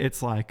along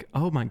it's like,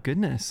 oh my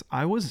goodness,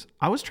 I was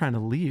trying to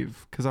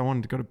leave because I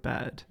wanted to go to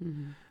bed.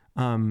 Mm-hmm.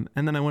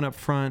 And then I went up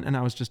front and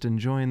I was just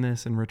enjoying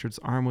this, and Richard's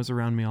arm was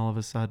around me all of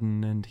a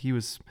sudden, and he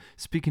was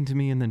speaking to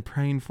me and then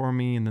praying for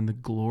me, and then the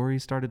glory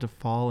started to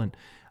fall, and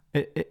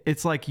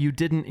it's like you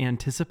didn't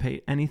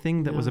anticipate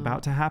anything that was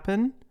about to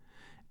happen,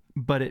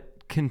 but it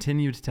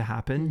continued to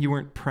happen. Mm-hmm. You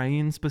weren't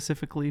praying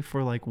specifically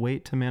for like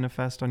weight to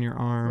manifest on your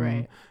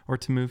arm or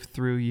to move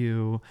through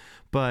you.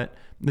 But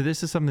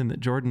this is something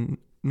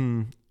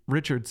that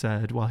Richard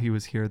said while he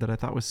was here that I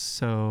thought was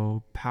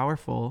so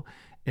powerful,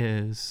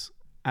 is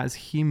as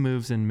he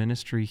moves in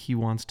ministry, he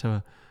wants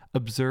to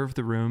observe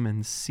the room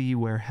and see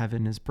where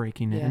heaven is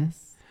breaking in.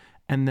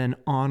 And then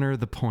honor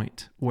the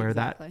point where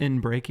that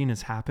in-breaking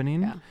is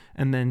happening,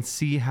 and then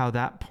see how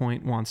that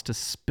point wants to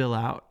spill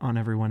out on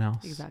everyone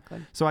else.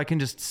 Exactly. So I can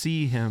just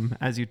see him,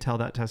 as you tell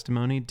that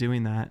testimony,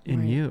 doing that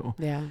in you.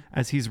 Yeah.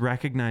 As he's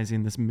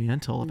recognizing this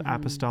mantle of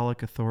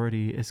apostolic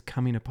authority is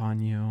coming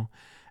upon you,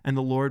 and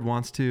the Lord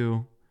wants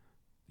to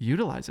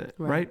utilize it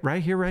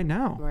right here, right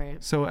now.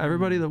 Right. So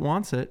everybody that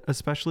wants it,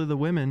 especially the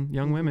women,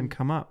 young women,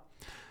 come up.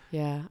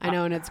 Yeah, I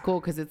know. And it's cool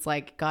because it's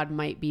like God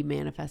might be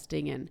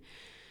manifesting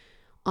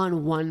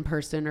on one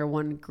person or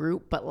one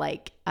group, but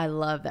like I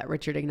love that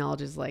Richard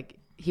acknowledges like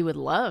he would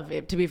love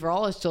it to be for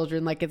all his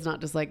children. Like it's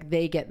not just like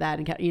they get that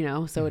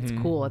and so it's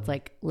cool. It's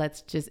like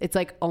it's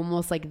like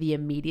almost like the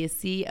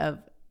immediacy of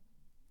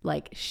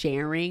like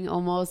sharing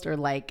almost, or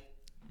like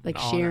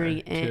sharing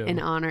in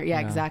honor. Yeah,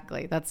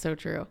 exactly. That's so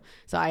true.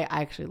 So I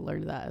actually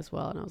learned that as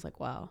well, and I was like,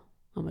 wow,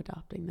 I'm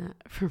adopting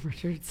that from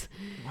Richard's.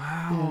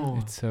 Wow.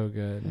 It's so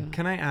good. Yeah.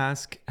 Can I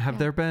ask, have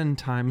there been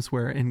times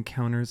where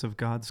encounters of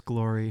God's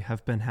glory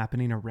have been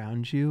happening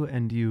around you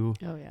and you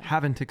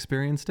haven't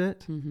experienced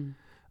it?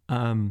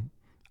 Mm-hmm.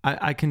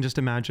 I can just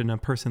imagine a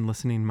person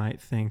listening might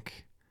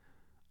think,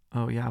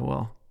 oh yeah,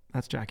 well,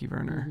 that's Jackie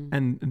Verner. Mm-hmm.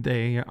 And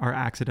they are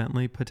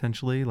accidentally,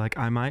 potentially, like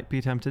I might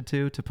be tempted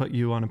to put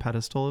you on a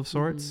pedestal of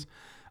sorts.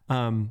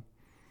 Mm-hmm.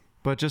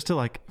 But just to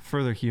like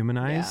further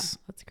humanize,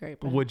 that's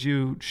great. Would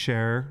you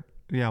share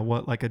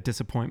what like a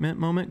disappointment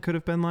moment could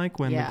have been like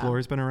when the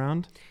glory's been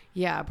around?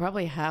 Yeah, I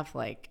probably have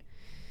like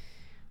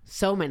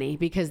so many,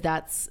 because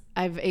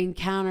I've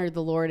encountered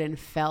the Lord and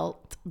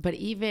felt, but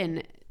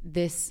even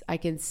this, I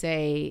can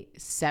say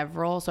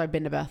several. So I've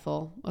been to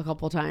Bethel a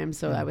couple times.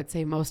 So I would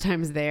say most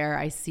times there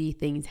I see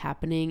things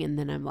happening, and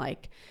then I'm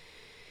like,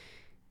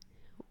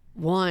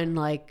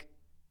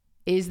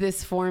 is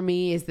this for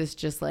me? Is this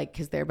just like,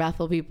 cause they're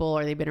Bethel people,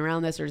 or they've been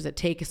around this, or does it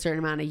take a certain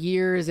amount of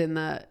years in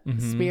the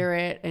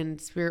spirit and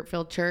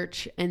spirit-filled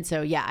church? And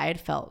so, I had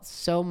felt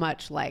so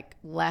much like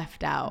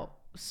left out,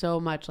 so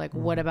much like,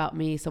 what about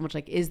me? So much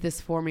like, is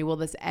this for me? Will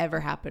this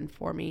ever happen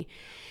for me?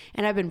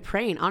 And I've been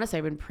praying,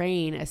 honestly,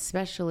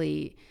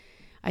 especially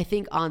I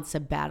think on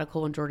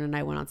sabbatical, when Jordan and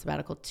I went on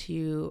sabbatical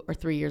 2 or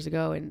 3 years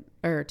ago,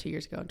 2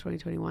 years ago in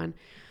 2021,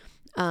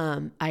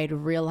 I had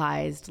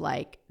realized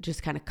like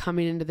just kind of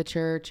coming into the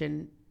church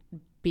and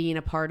being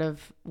a part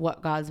of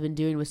what God's been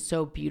doing was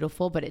so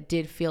beautiful, but it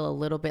did feel a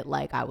little bit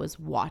like I was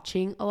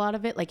watching a lot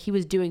of it. Like he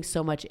was doing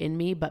so much in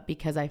me, but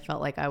because I felt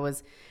like I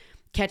was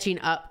catching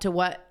up to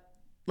what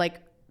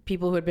like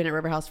people who had been at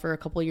River House for a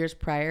couple of years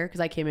prior, because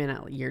I came in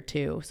at year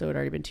 2, so it had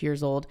already been 2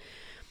 years old.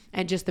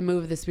 And just the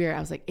move of the Spirit, I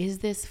was like, is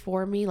this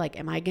for me? Like,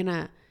 am I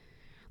gonna,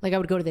 like, I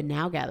would go to the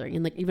Now gathering,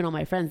 and like even all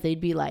my friends, they'd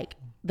be like,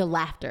 the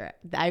laughter.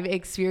 I've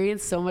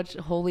experienced so much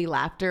holy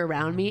laughter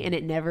around me, and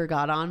it never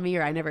got on me,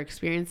 or I never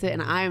experienced it.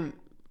 And I'm,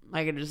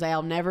 I can just say,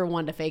 I'll never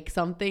want to fake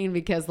something,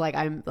 because like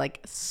I'm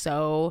like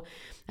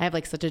I have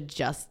like such a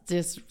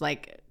justice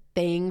like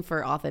thing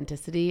for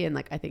authenticity, and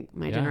like I think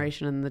my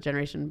generation and the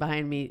generation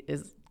behind me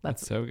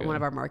that's so good. One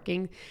of our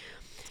marking.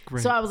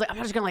 So I was like, I'm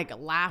not just gonna like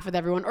laugh with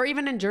everyone, or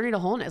even in Journey to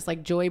Wholeness,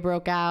 like joy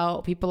broke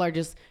out. People are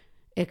just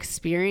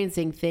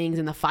experiencing things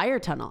in the fire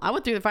tunnel. I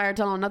went through the fire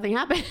tunnel and nothing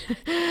happened.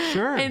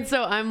 Sure. And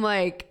so I'm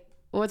like,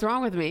 what's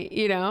wrong with me?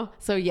 You know?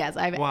 So yes,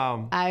 I've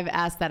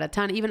asked that a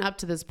ton, even up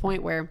to this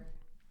point where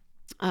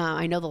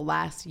I know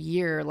a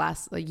year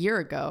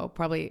ago,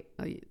 probably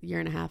a year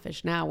and a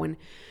half-ish now, when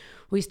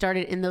we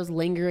started in those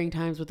lingering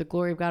times where the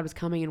glory of God was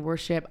coming in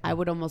worship, I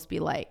would almost be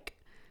like,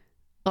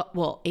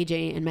 well,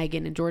 AJ and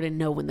Megan and Jordan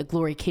know when the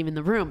glory came in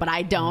the room, but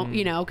I don't,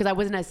 you know, because I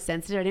wasn't as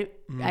sensitive.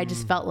 I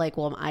just felt like,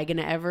 well, am I going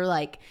to ever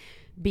like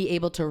be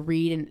able to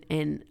read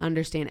and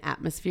understand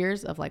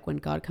atmospheres of like when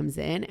God comes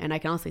in? And I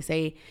can honestly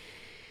say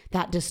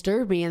that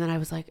disturbed me. And then I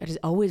was like, I just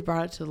always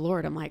brought it to the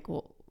Lord. I'm like,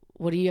 well,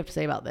 what do you have to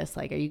say about this?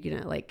 Like, are you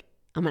going to like,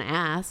 I'm going to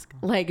ask,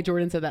 like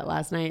Jordan said that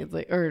last night,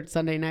 like, or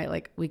Sunday night,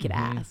 like we could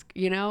ask,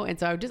 you know? And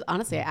so I just,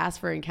 honestly, I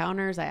asked for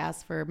encounters. I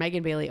asked for,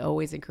 Megan Bailey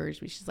always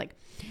encouraged me. She's like,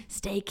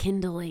 stay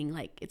kindling,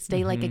 like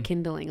stay like a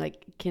kindling,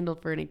 like kindle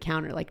for an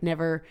encounter, like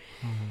never,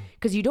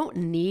 cause you don't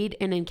need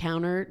an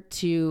encounter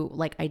to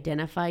like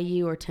identify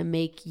you or to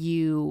make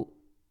you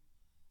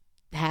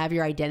have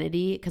your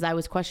identity. Cause I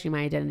was questioning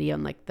my identity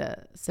on like the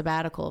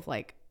sabbatical of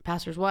like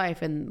pastor's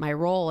wife and my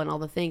role and all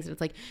the things. And it's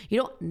like, you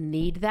don't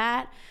need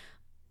that.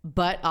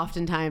 But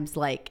oftentimes,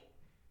 like,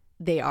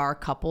 they are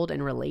coupled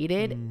and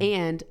related.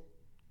 And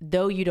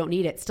though you don't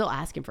need it, still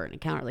asking for an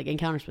encounter. Like,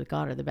 encounters with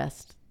God are the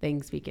best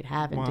things we could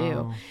have and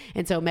do.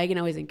 And so Megan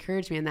always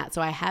encouraged me in that.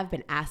 So I have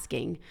been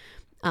asking,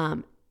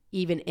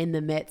 even in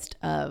the midst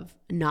of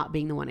not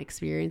being the one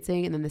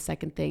experiencing. And then the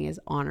second thing is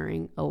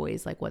honoring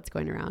always, like, what's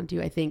going around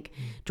you. I think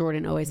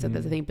Jordan always said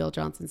this. I think Bill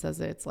Johnson says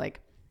that it's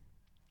like,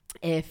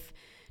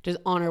 just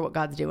honor what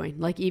God's doing.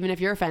 Like, even if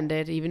you're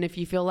offended, even if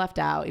you feel left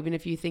out, even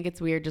if you think it's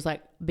weird, just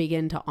like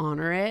begin to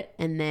honor it.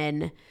 And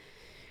then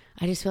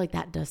I just feel like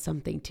that does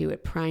something too.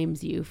 It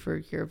primes you for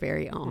your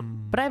very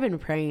own. But I've been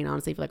praying,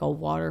 honestly, for like a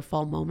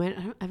waterfall moment.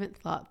 I haven't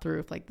thought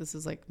through if like this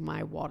is like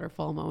my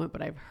waterfall moment,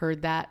 but I've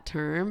heard that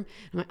term.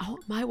 I'm like, oh,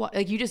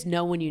 like you just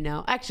know when you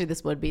know. Actually,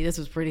 this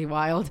was pretty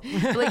wild.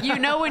 Like, you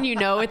know when you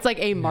know, it's like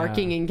a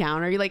marking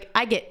encounter. You're like,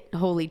 I get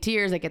holy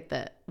tears. I get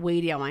the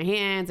weighty on my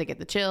hands. I get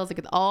the chills. I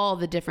get all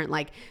the different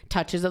like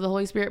touches of the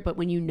Holy Spirit. But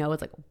when you know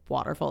it's like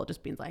waterfall, it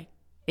just means like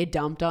it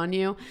dumped on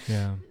you.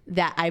 Yeah.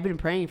 That I've been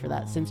praying for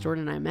that since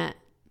Jordan and I met.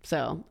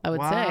 So I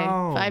would say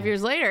 5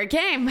 years later, it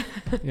came.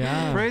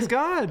 Yeah. Praise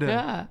God.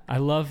 Yeah. I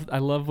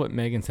love what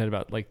Megan said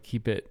about like,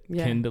 keep it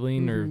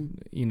kindling or,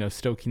 you know,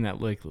 stoking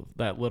that like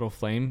that little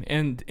flame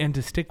and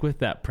to stick with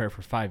that prayer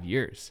for 5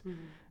 years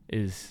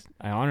is,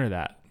 I honor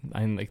that.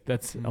 And like,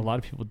 that's a lot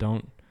of people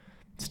don't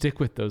stick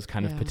with those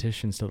kind of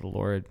petitions to the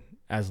Lord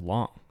as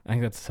long. I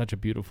think that's such a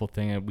beautiful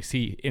thing. And we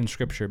see in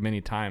scripture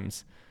many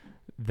times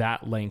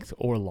that length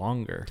or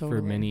longer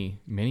for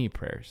many, many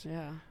prayers.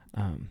 Yeah.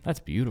 That's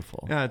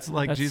beautiful. Yeah, it's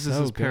like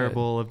Jesus'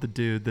 parable of the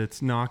dude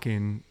that's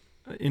knocking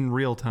in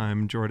real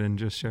time. Jordan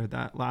just shared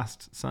that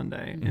last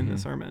Sunday in the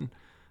sermon.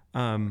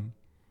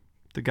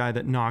 The guy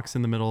that knocks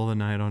in the middle of the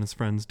night on his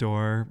friend's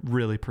door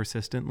really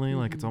persistently,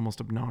 like it's almost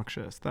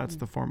obnoxious. That's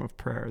the form of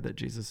prayer that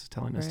Jesus is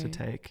telling us to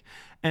take.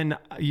 And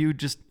you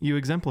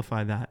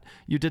exemplify that.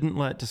 You didn't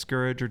let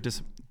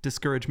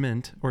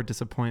discouragement or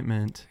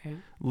disappointment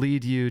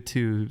lead you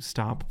to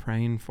stop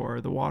praying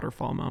for the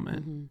waterfall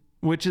moment,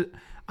 which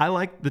I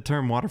like the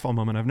term waterfall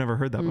moment. I've never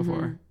heard that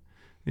before.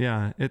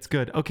 Yeah, it's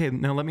good. Okay,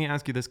 now let me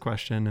ask you this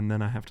question, and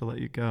then I have to let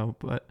you go.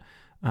 But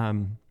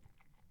from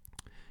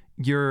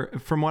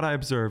what I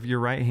observe, your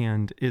right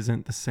hand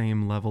isn't the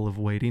same level of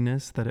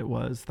weightiness that it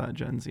was that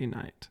Gen Z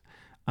night.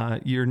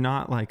 You're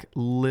not like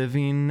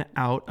living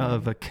out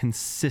of a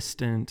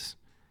consistent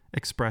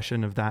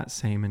expression of that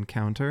same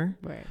encounter.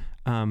 Right.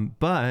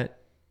 But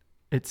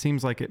it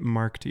seems like it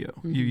marked you.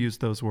 You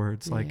used those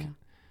words like,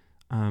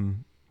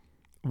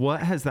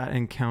 what has that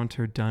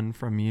encounter done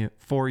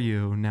for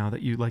you now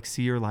that you like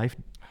see your life?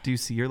 Do you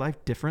see your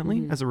life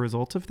differently as a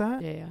result of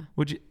that? Yeah.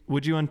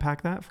 Would you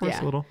unpack that for us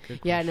a little?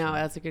 Yeah, no,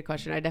 that's a good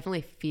question. I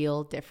definitely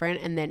feel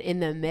different. And then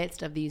in the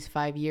midst of these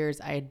 5 years,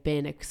 I had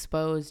been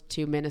exposed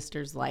to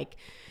ministers like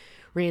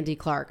Randy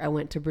Clark. I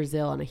went to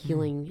Brazil on a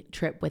healing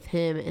trip with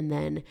him. And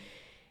then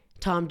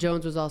Tom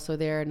Jones was also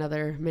there,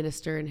 another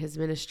minister in his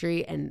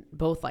ministry, and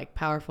both like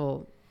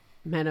powerful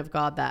men of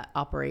God that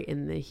operate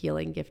in the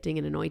healing, gifting,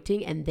 and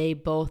anointing. And they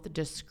both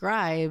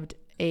described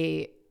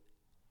a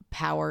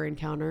power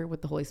encounter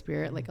with the Holy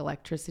Spirit, like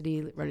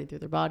electricity running through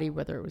their body,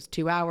 whether it was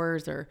 2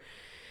 hours or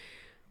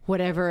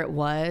whatever it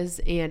was.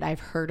 And I've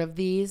heard of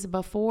these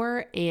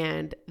before,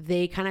 and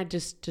they kind of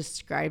just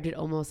described it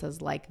almost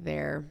as like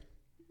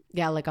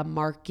like a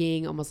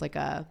marking, almost like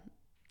a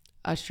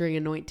ushering,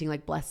 anointing,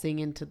 like blessing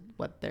into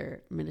what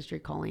their ministry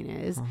calling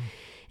is.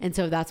 And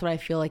so that's what I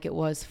feel like it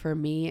was for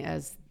me,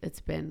 as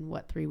it's been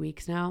 3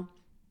 weeks now.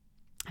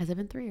 Has it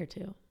been 3 or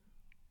 2?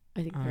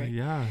 I think 3.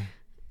 Yeah.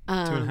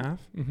 2.5?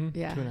 Mm-hmm.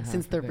 Yeah. 2.5,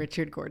 Since the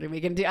Richard Gordon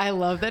weekend. I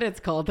love that it's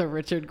called the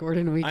Richard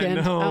Gordon weekend.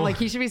 I know. I'm like,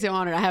 he should be so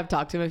honored. I have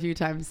talked to him a few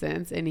times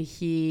since, and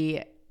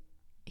he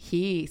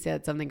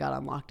said something got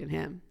unlocked in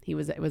him. It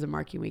was a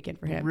marking weekend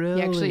for him.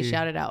 Really? He actually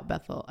shouted out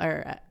Bethel,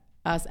 or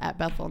us at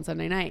Bethel on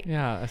Sunday night.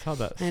 Yeah, I saw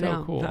that. I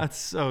know. Cool. That's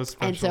so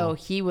special. And so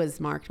he was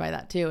marked by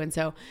that too. And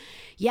so,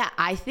 yeah,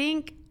 I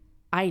think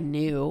I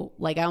knew,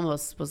 like, I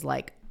almost was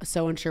like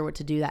so unsure what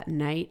to do that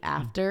night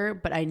after,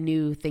 but I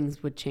knew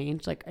things would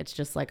change. Like, it's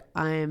just like,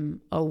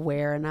 I'm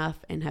aware enough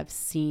and have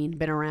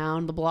been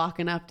around the block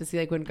enough to see,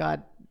 like, when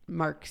God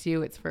marks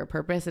you, it's for a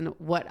purpose. And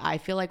what I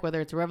feel like,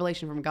 whether it's a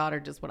revelation from God or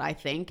just what I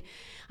think,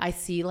 I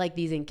see like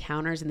these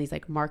encounters and these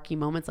like marquee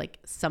moments, like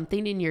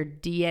something in your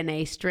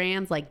DNA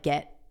strands, like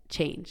get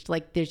changed.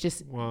 Like there's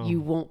just,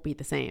 you won't be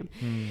the same.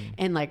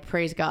 And like,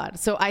 praise God.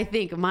 So I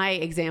think my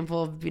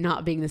example of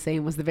not being the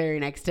same was the very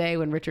next day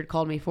when Richard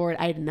called me forward.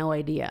 I had no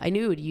idea. I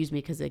knew he would use me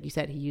because, like you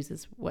said, he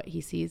uses what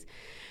he sees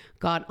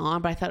God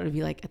on, but I thought it would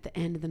be like at the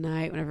end of the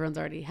night when everyone's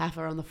already half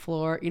around the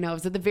floor. You know, it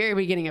was at the very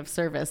beginning of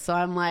service. So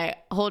I'm like,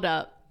 hold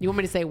up. You want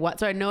me to say what?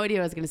 So I had no idea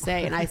what I was going to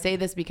say. And I say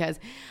this because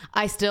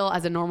I still,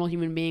 as a normal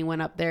human being,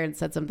 went up there and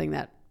said something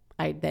that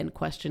I then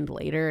questioned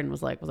later and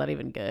was like, was that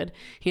even good?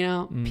 You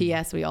know,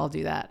 P.S. We all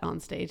do that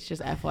on stage,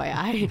 just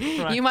FYI.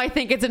 Right. You might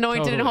think it's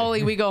anointed and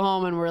holy. We go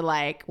home and we're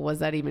like, was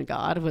that even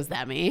God? Was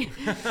that me?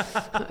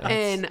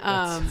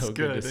 That's so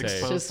good to say.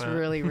 It's just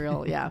really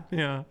real. Yeah.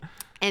 Yeah.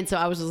 And so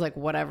I was just like,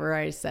 whatever.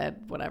 I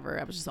said, whatever.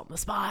 I was just on the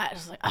spot. I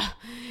was like, ah.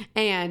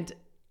 And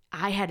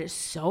I had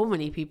so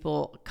many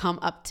people come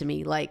up to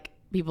me, like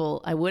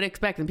people I would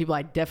expect and people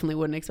I definitely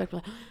wouldn't expect.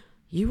 Like,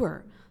 you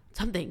were,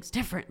 something's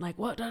different. Like,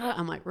 what?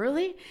 I'm like,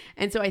 really?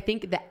 And so I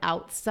think the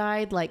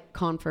outside like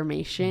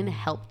confirmation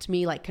helped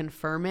me like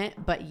confirm it.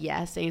 But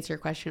yes, to answer your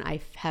question,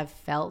 I have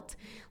felt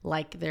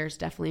like there's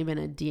definitely been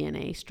a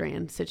DNA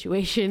strand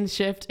situation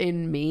shift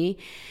in me.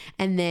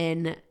 And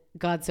then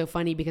God's so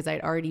funny because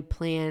I'd already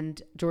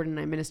planned, Jordan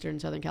and I minister in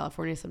Southern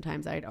California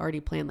sometimes. I'd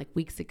already planned like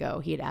weeks ago.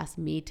 He had asked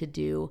me to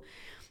do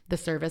the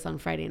service on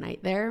Friday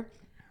night there.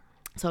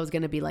 So I was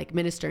going to be like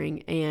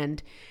ministering,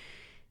 and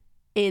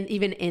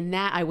even in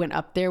that, I went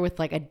up there with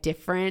like a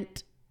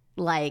different,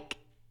 like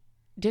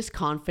just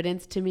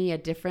confidence to me, a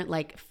different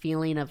like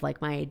feeling of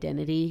like my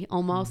identity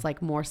almost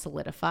like more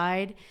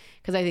solidified.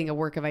 Cause I think a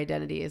work of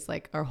identity is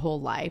like our whole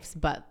lives,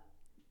 but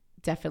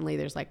definitely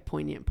there's like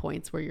poignant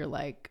points where you're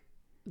like,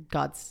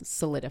 God's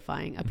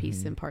solidifying a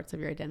piece in parts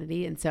of your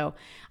identity. And so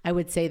I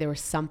would say there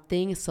was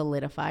something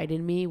solidified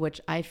in me,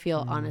 which I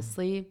feel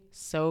honestly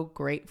so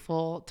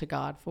grateful to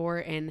God for.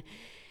 And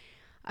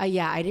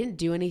I didn't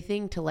do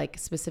anything to like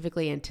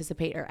specifically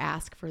anticipate or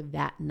ask for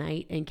that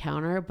night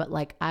encounter, but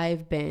like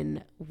I've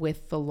been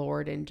with the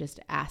Lord and just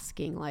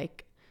asking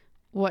like,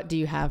 what do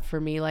you have for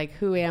me? Like,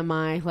 who am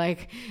I?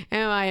 Like,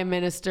 am I a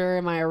minister?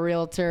 Am I a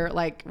realtor?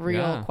 Like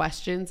real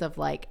questions of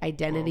like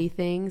identity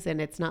things.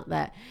 And it's not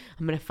that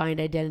I'm going to find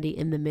identity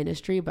in the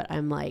ministry, but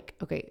I'm like,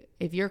 okay,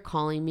 if you're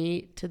calling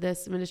me to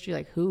this ministry,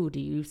 like who do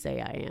you say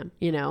I am?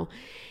 You know?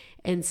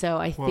 And so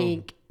I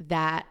think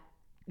that,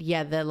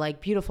 the like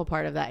beautiful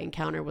part of that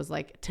encounter was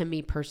like, to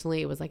me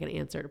personally, it was like an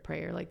answer to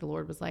prayer. Like the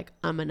Lord was like,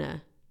 I'm going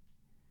to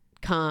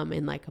come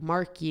and like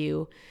mark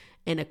you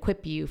and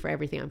equip you for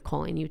everything I'm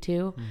calling you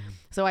to.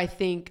 So I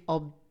think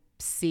I'll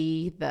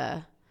see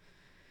the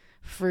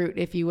fruit,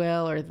 if you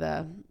will, or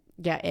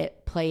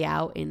it play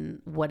out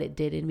in what it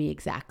did in me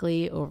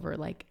exactly over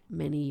like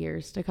many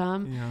years to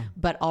come.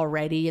 But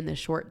already in the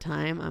short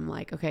time, I'm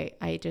like, okay,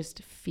 I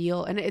just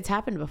feel, and it's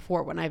happened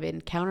before when I've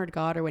encountered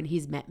God or when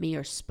he's met me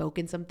or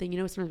spoken something, you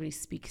know, sometimes when he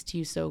speaks to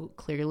you so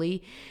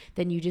clearly,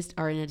 then you just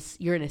are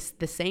you're in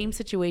the same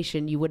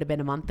situation you would have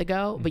been a month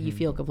ago, but you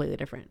feel completely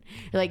different.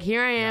 You're like,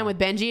 here I am with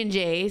Benji and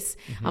Jace.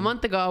 A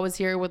month ago, I was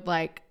here with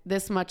like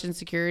this much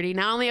insecurity.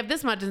 Now I only have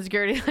this much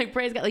insecurity. Like,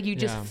 praise God. Like you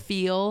just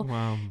feel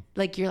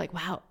like you're like,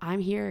 wow, I'm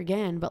here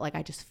again. But like,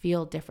 I just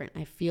feel different.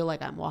 I feel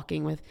like I'm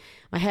walking with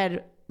my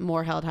head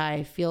more held high.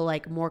 I feel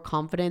like more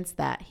confidence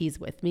that he's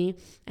with me.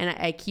 And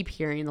I keep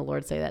hearing the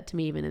Lord say that to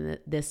me, even in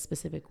this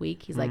specific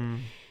week. He's like,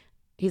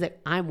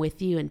 I'm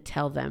with you, and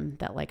tell them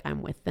that like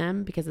I'm with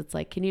them. Because it's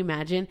like, can you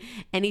imagine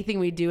anything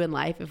we do in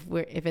life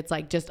if it's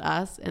like just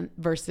us and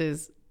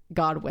versus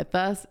God with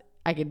us?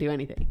 I could do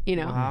anything, you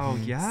know? Wow,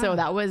 yeah. So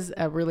that was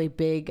a really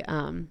big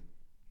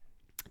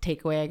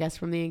takeaway, I guess,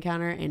 from the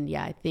encounter. And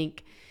I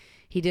think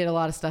he did a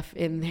lot of stuff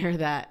in there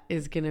that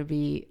is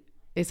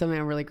something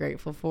I'm really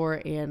grateful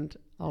for, and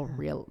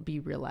I'll be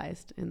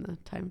realized in the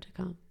time to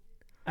come.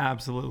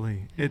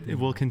 Absolutely. It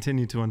will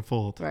continue to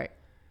unfold. Right.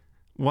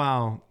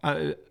 Wow.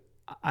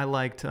 I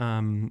liked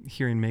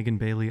hearing Megan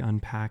Bailey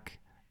unpack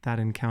that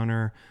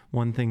encounter.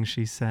 One thing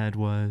she said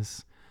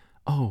was,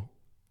 oh,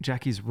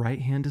 Jackie's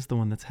right hand is the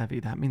one that's heavy.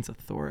 That means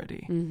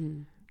authority.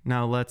 Mm-hmm.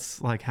 Now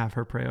let's like have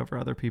her pray over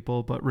other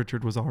people, but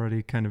Richard was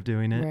already kind of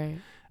doing it. Right.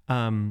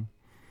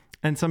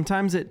 And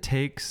sometimes it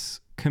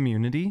takes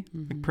community,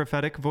 Mm-hmm. like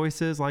prophetic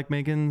voices like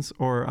Megan's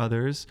or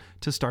others,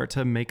 to start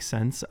to make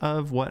sense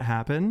of what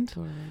happened.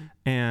 Totally.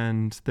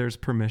 And there's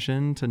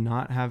permission to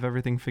not have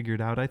everything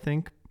figured out, I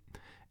think.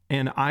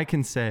 And I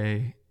can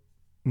say,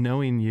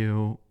 knowing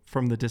you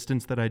from the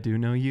distance that I do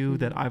know you,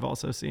 that I've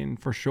also seen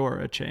for sure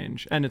a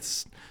change. And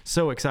it's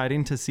so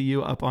exciting to see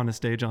you up on a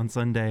stage on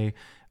Sunday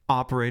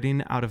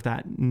operating out of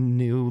that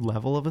new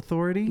level of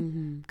authority,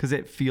 because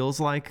it feels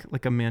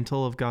like a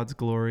mantle of God's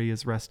glory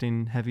is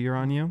resting heavier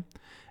on you.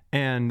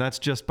 And that's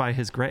just by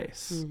his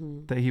grace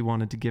that he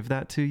wanted to give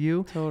that to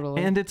you.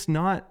 Totally. And it's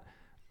not,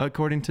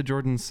 according to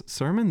Jordan's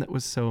sermon that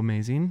was so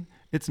amazing,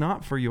 it's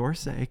not for your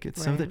sake.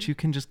 It's so that you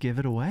can just give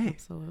it away.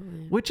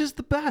 Absolutely. Which is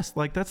the best.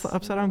 Like that's the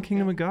upside down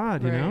kingdom of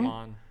God, you know? Come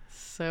on.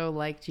 So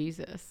like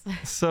Jesus.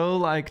 So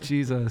like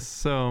Jesus.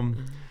 So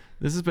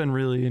this has been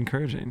really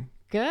encouraging.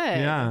 Good.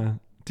 Yeah.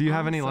 Do you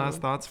have any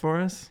last thoughts for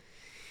us?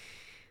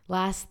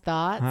 Last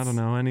thoughts? I don't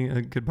know. Any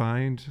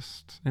goodbye?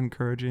 Just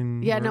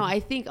encouraging. Yeah, word? no, I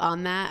think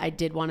on that, I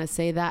did want to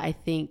say that. I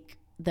think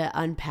the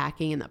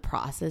unpacking and the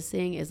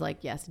processing is like,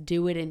 yes,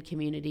 do it in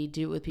community,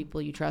 do it with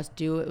people you trust,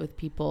 do it with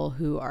people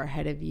who are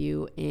ahead of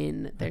you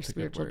in their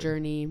spiritual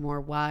journey,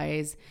 more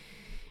wise.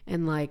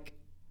 And like,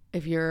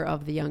 if you're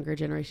of the younger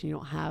generation, you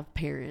don't have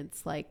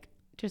parents, like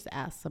just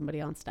ask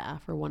somebody on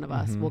staff or one of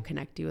us will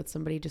connect you with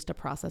somebody just to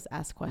process,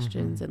 ask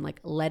questions and like,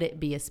 let it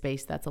be a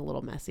space that's a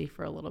little messy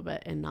for a little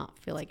bit and not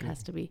feel like it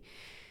has to be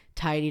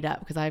tidied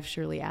up, because I've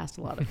surely asked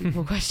a lot of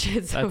people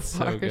questions so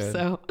far.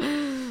 So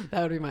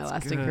that would be my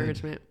last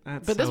encouragement.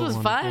 But this was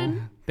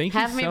fun. Thank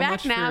Have you me so back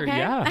much now, for, okay?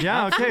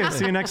 Yeah. Okay.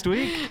 See you next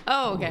week.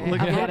 Oh, okay.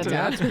 Looking I'll forward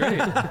get to it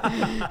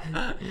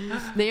that.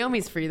 down.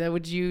 Naomi's free though.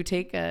 Would you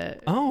take a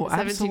 17-month-old?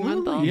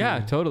 Absolutely. Yeah,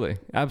 totally.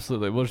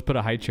 Absolutely. We'll just put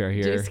a high chair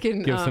here. Jace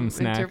can give some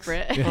snacks.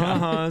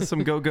 interpret.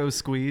 Some go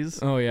squeeze.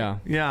 Oh, yeah.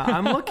 Yeah.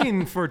 I'm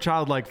looking for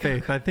childlike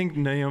faith. I think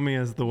Naomi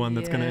is the one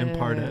that's going to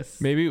impart it.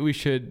 Maybe we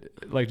should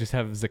like just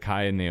have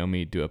Zakai and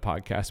Naomi do a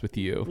podcast with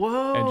you.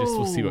 Whoa. And just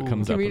we'll see what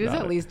comes Can up we just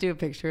about at it. least do a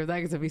picture of that?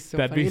 Because it'd be so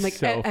That'd funny. be Like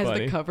so as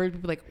funny. the cover,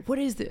 people be like, what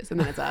is this? And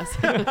then it's us.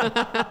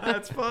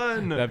 That's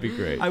fun. That'd be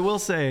great. I will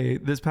say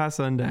this past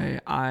Sunday,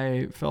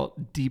 I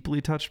felt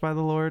deeply touched by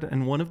the Lord.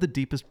 And one of the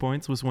deepest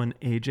points was when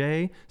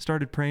AJ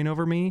started praying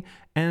over me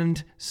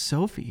and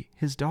Sophie,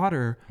 his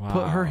daughter,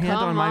 put her hand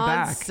on my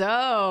back.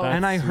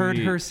 And I heard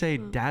her say,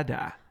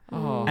 Dada.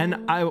 Oh. And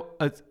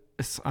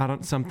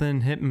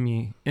something hit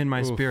me in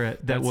my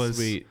spirit that was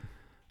sweet.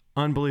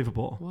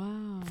 Unbelievable.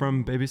 Wow.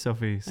 From baby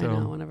Sophie. So I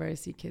know, whenever I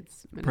see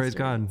kids minister, praise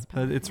God.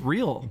 It's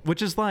real,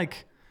 which is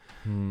like,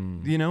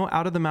 you know,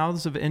 out of the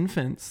mouths of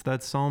infants.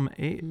 That's Psalm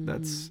 8.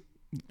 That's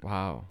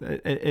wow.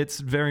 It's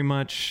very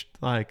much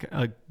like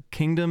a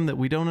kingdom that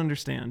we don't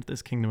understand,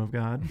 this kingdom of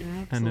God.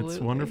 Absolutely. And it's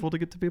wonderful to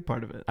get to be a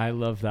part of it. I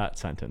love that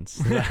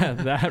sentence.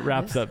 That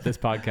wraps up this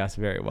podcast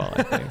very well,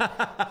 I think.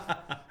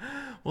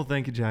 Well,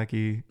 thank you,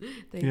 Jackie.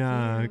 Thank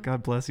you.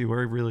 God bless you.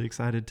 We're really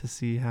excited to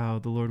see how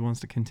the Lord wants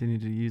to continue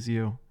to use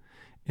you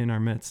in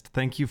our midst.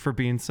 Thank you for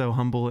being so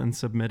humble and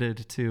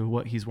submitted to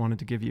what he's wanted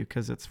to give you,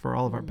 because it's for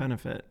all of our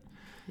benefit.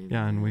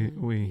 Yeah, and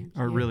we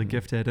are really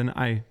gifted. And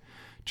I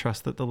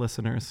trust that the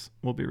listeners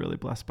will be really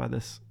blessed by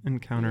this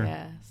encounter.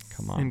 Yes.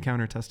 Come on.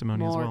 Encounter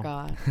testimony as well. More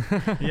God.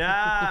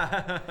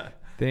 Yeah.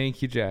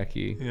 Thank you,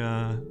 Jackie.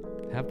 Yeah.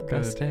 Have the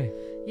best day.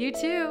 You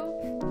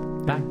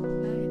too. Bye.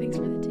 Bye. Thanks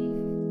for the tea.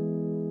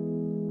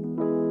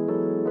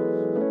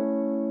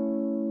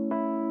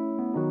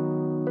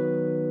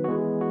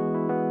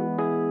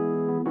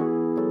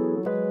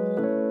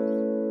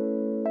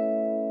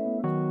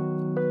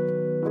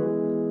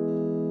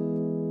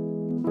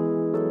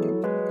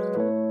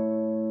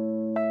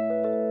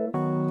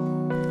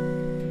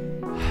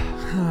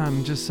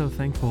 I'm just so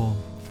thankful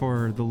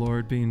for the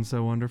Lord being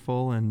so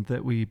wonderful, and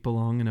that we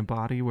belong in a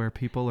body where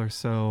people are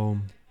so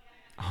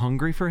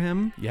hungry for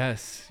him.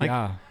 Yes. Like,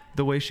 yeah.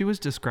 The way she was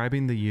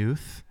describing the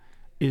youth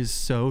is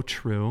so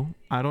true.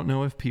 I don't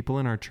know if people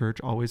in our church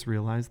always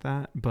realize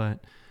that,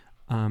 but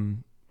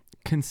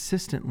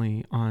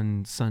consistently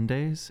on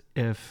Sundays,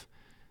 if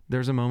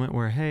there's a moment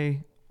where,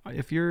 hey,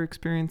 if you're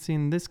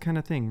experiencing this kind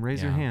of thing,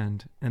 raise your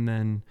hand, and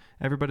then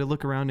everybody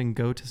look around and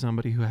go to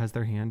somebody who has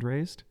their hand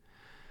raised.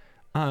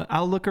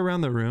 I'll look around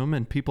the room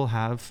and people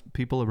have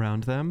people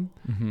around them,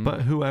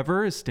 but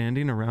whoever is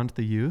standing around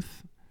the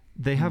youth,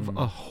 they have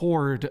a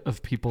horde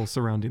of people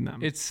surrounding them.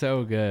 It's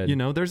so good. You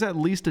know, there's at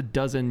least a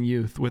dozen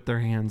youth with their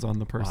hands on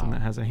the person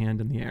that has a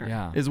hand in the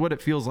air, is what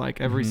it feels like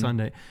every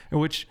Sunday, in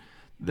which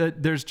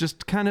there's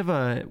just kind of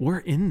we're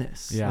in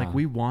this, like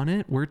we want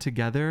it. We're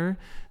together,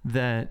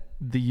 that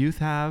the youth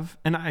have.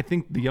 And I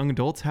think the young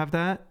adults have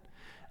that.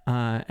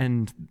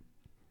 And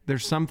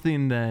there's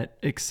something that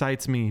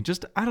excites me,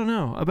 just, I don't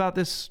know, about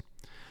this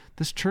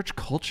church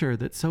culture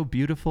that's so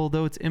beautiful,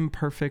 though it's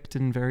imperfect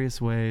in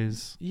various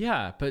ways.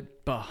 Yeah, but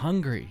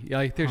hungry.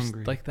 Like there's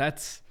like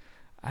that's,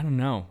 I don't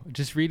know,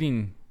 just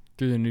reading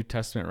through the New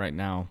Testament right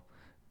now,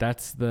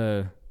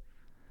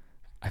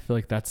 I feel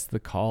like that's the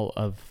call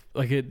of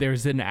like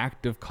there's an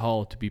active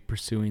call to be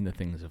pursuing the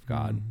things of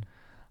God.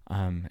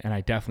 And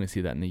I definitely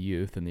see that in the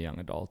youth and the young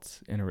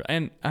adults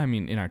and I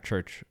mean in our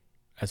church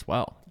as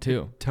well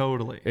too.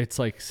 Totally. It's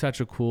like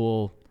such a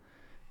cool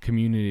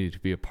community to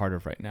be a part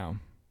of right now.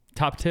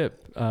 Top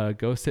tip,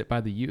 go sit by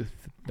the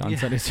youth on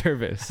Sunday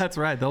service. That's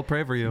right. They'll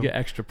pray for you. Get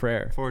extra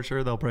prayer. For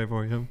sure they'll pray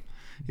for you.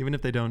 Even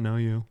if they don't know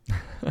you.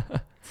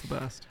 It's the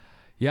best.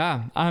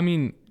 Yeah. I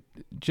mean,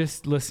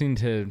 just listening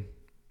to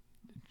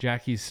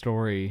Jackie's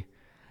story,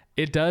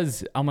 it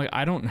does. I'm like,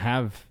 I don't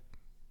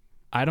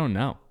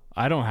know.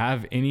 I don't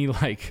have any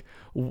like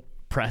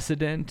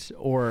precedent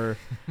or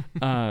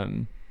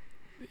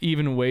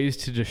even ways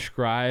to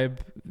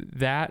describe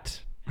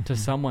that to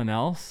someone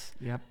else.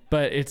 Yep.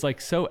 But it's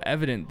like so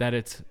evident that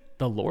it's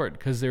the Lord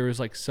because there was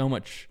like so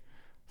much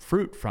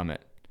fruit from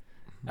it.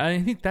 And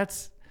I think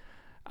that's,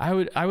 I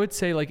would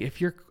say like if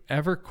you're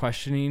ever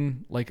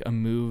questioning like a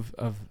move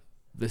of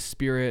the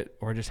Spirit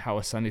or just how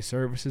a Sunday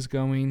service is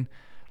going,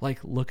 like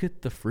look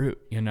at the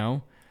fruit, you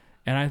know?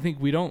 And I think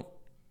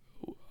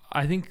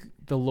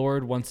the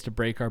Lord wants to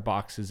break our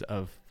boxes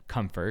of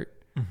comfort.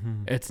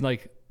 It's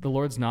like the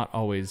Lord's not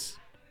always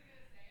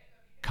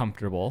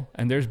comfortable,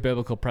 and there's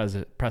biblical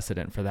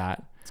precedent for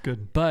that. It's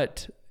good.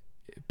 But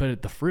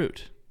the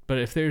fruit. But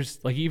if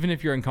there's like, even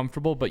if you're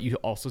uncomfortable, but you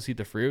also see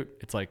the fruit,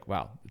 it's like,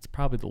 wow, it's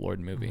probably the Lord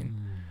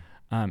moving.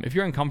 If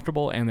you're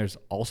uncomfortable and there's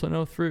also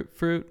no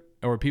fruit,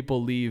 or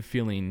people leave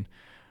feeling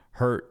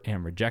hurt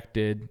and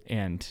rejected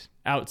and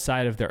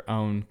outside of their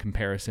own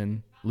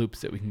comparison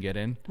loops that we can get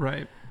in.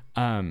 Right.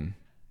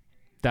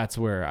 That's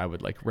where I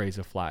would like raise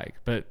a flag,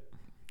 but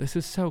this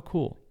is so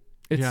cool.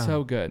 It's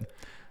so good.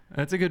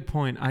 That's a good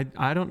point.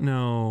 I don't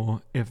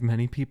know if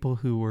many people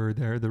who were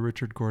there the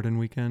Richard Gordon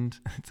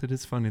weekend, it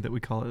is funny that we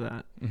call it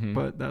that,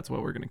 but that's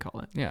what we're going to call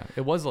it. Yeah.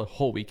 It was a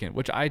whole weekend,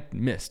 which I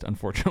missed,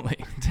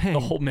 unfortunately. Dang.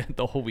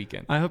 The whole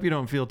weekend. I hope you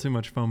don't feel too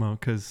much FOMO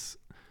because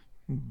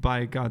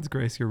by God's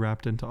grace, you're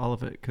wrapped into all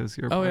of it because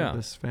you're part of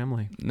this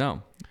family.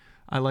 No.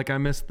 I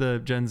missed the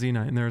Gen Z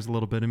night, and there's a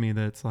little bit of me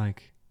that's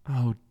like,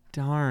 oh,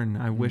 darn,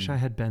 I wish I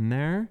had been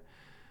there,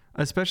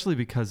 especially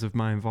because of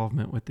my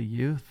involvement with the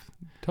youth.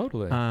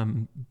 Totally.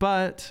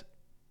 But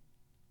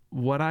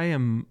what I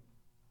am,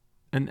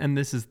 and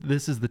this is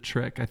the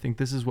trick. I think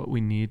this is what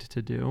we need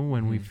to do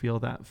when we feel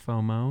that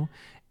FOMO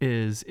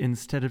is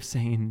instead of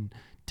saying,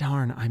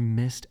 darn, I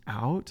missed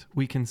out,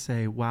 we can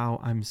say,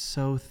 wow, I'm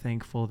so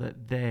thankful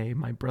that they,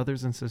 my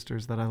brothers and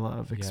sisters that I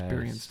love,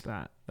 experienced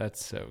that.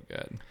 That's so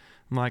good.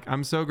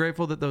 I'm so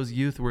grateful that those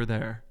youth were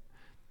there.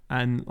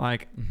 And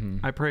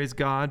I praise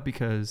God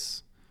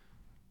because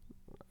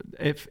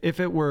if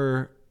it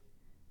were,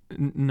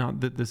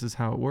 not that this is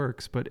how it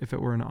works, but if it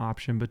were an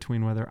option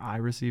between whether I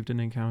received an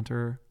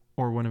encounter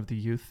or one of the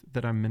youth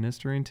that I'm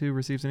ministering to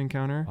receives an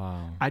encounter,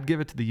 I'd give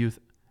it to the youth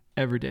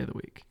every day of the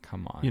week.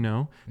 Come on. You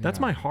know, that's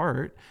my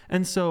heart.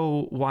 And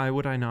so why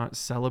would I not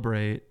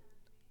celebrate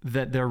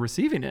that they're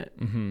receiving it,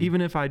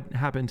 even if I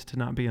happened to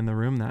not be in the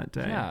room that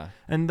day? Yeah.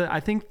 And I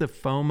think the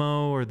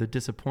FOMO or the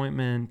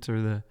disappointment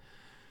or the,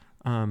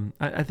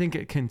 I think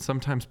it can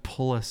sometimes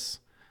pull us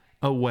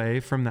away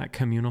from that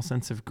communal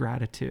sense of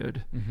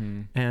gratitude.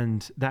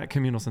 And that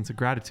communal sense of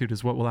gratitude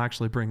is what will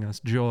actually bring us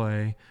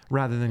joy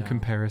rather than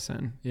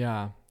comparison.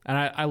 Yeah. And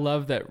I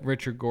love that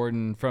Richard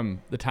Gordon,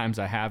 from the times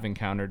I have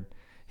encountered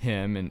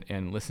him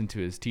and listened to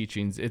his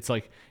teachings, it's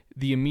like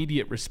the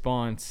immediate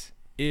response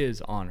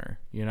is honor,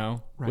 you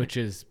know, which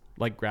is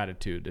like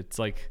gratitude. It's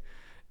like,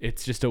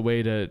 it's just a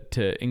way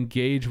to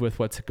engage with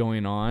what's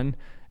going on.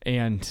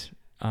 And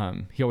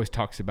he always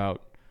talks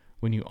about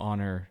when you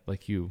honor,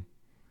 like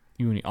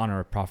when you honor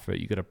a prophet,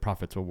 you get a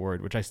prophet's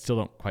reward, which I still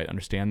don't quite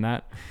understand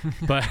that,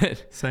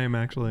 but same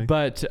actually,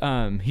 but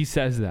he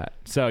says that,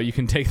 so you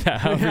can take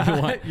that however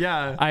you want.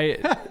 Yeah.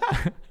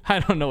 I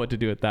don't know what to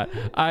do with that.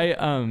 I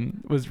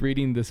was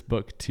reading this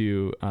book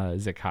to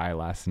Zacchaeus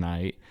last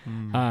night.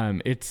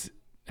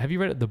 Have you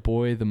read it? The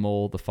Boy, the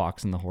Mole, the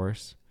Fox, and the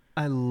Horse.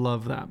 I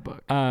love that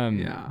book.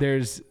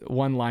 There's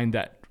one line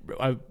that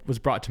was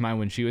brought to mind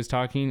when she was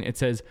talking. It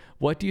says,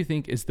 "What do you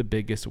think is the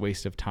biggest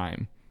waste of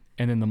time?"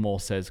 And then the mole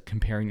says,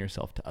 "Comparing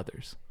yourself to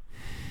others."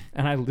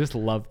 And I just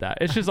love that.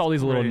 It's just all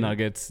these little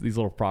nuggets, these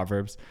little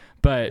proverbs,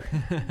 but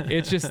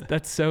it's just,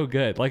 that's so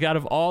good. Like out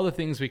of all the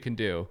things we can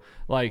do,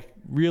 like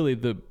really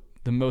the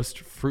most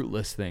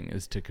fruitless thing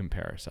is to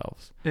compare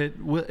ourselves. It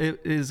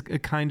is a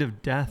kind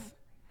of death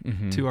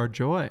to our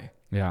joy.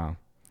 Yeah.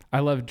 I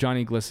love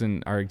Johnny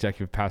Glisson, our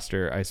executive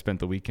pastor. I spent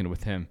the weekend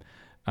with him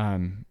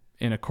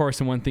in a course.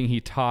 And one thing he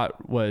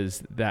taught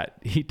was that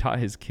he taught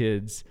his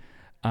kids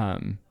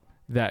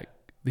that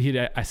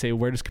I say,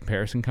 where does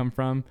comparison come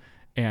from?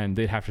 And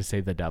they'd have to say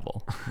the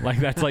devil. Like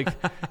that's like,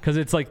 cause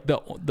it's like the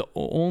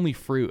only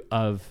fruit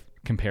of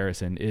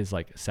comparison is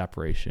like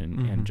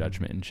separation and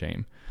judgment and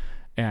shame.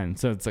 And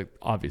so it's like,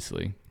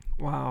 obviously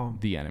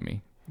the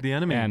enemy.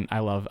 And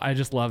I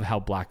just love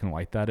how black and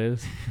white that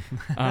is.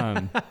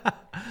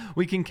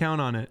 We can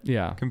count on it.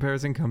 Yeah.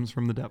 Comparison comes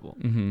from the devil,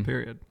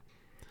 period.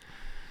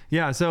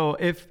 Yeah. So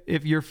if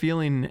you're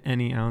feeling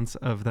any ounce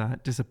of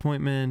that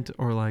disappointment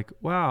or like,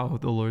 wow,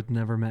 the Lord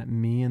never met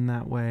me in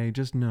that way,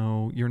 just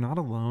know you're not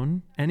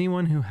alone.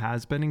 Anyone who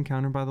has been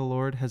encountered by the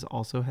Lord has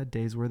also had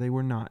days where they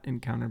were not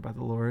encountered by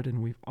the Lord,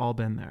 and we've all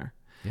been there.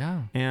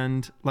 Yeah.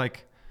 And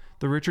like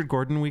the Richard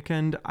Gordon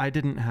weekend, I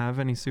didn't have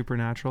any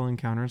supernatural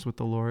encounters with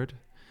the Lord.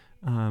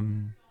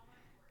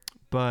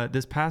 But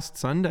this past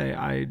Sunday,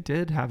 I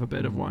did have a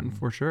bit of one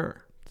for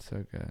sure.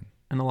 So good.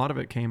 And a lot of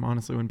it came,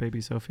 honestly, when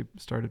baby Sophie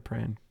started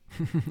praying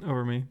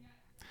over me.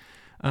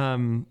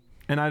 And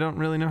I don't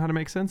really know how to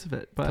make sense of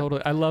it. But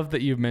totally. I love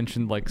that you've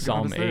mentioned like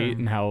Psalm 8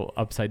 and how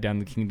upside down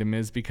the kingdom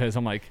is, because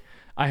I'm like,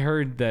 I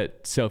heard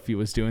that Sophie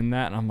was doing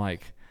that, and I'm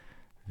like,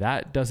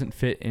 that doesn't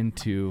fit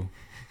into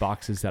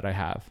boxes that I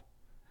have.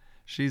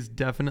 She's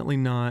definitely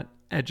not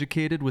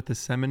educated with a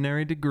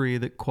seminary degree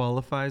that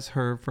qualifies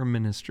her for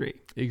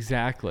ministry.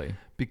 Exactly.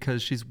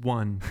 Because she's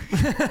one.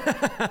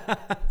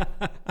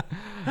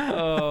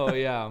 Oh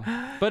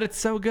yeah. But it's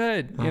so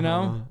good, you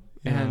know?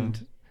 Yeah.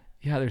 And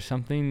yeah, there's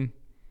something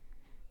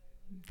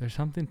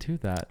to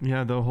that.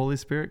 Yeah, the Holy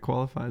Spirit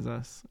qualifies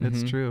us.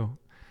 It's true.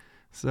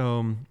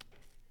 So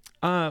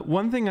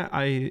one thing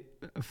I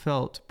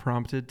felt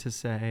prompted to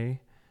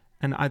say,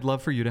 and I'd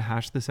love for you to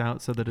hash this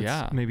out so that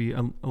it's maybe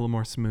a little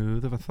more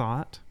smooth of a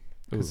thought,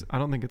 because I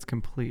don't think it's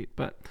complete,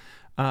 but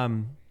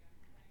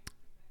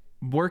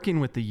working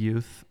with the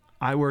youth,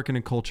 I work in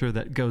a culture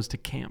that goes to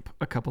camp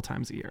a couple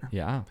times a year.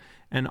 Yeah.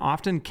 And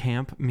often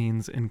camp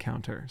means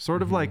encounter.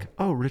 Sort of like,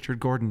 oh, Richard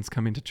Gordon's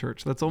coming to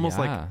church. That's almost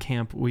like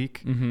camp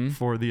week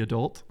for the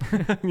adult.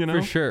 You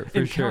know? For sure.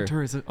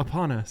 Encounter is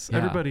upon us. Yeah.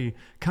 Everybody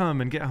come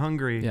and get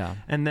hungry. Yeah.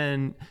 And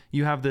then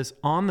you have this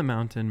on the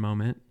mountain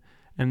moment.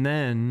 And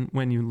then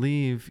when you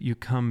leave, you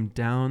come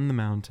down the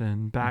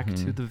mountain back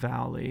to the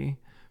valley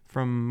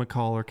from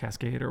McCall or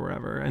Cascade or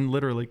wherever, and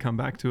literally come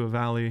back to a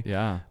valley.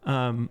 Yeah.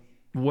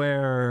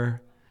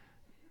 Where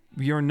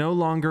you're no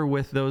longer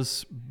with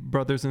those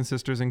brothers and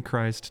sisters in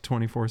Christ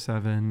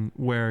 24/7,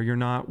 where you're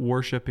not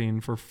worshiping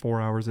for 4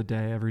 hours a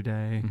day, every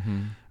day.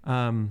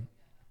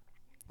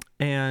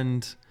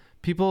 And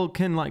people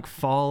can like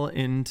fall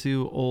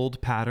into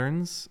old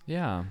patterns.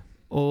 Yeah.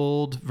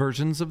 Old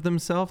versions of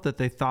themselves that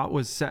they thought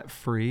was set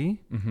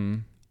free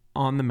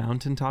on the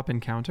mountaintop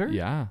encounter.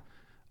 Yeah.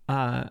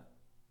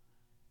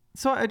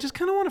 So I just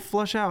kind of want to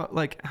flush out,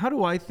 like, how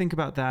do I think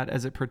about that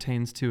as it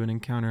pertains to an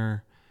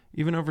encounter,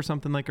 even over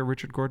something like a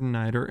Richard Gordon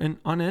night or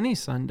on any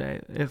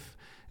Sunday?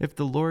 If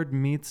the Lord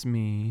meets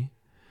me,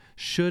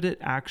 should it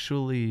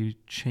actually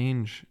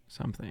change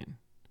something?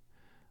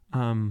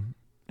 Am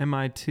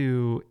I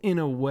to, in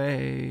a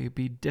way,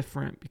 be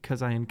different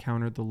because I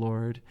encountered the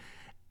Lord?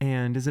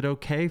 And is it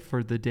okay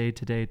for the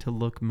day-to-day to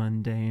look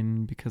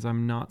mundane because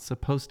I'm not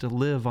supposed to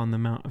live on the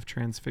Mount of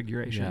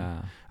Transfiguration?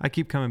 Yeah. I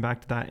keep coming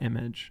back to that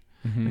image.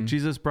 Like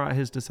Jesus brought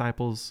his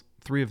disciples,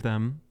 3 of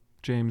them,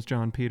 James,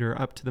 John, Peter,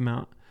 up to the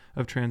Mount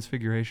of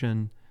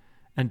Transfiguration.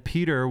 And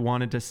Peter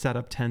wanted to set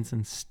up tents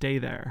and stay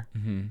there.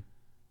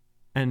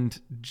 And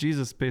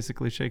Jesus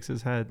basically shakes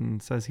his head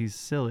and says he's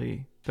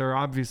silly. They're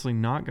obviously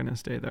not going to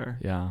stay there.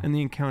 Yeah. And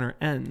the encounter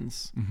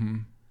ends.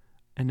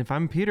 And if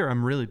I'm Peter,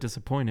 I'm really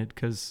disappointed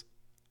because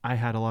I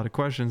had a lot of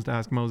questions to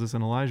ask Moses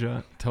and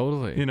Elijah.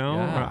 Totally. You know,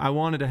 I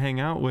wanted to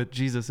hang out with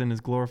Jesus in his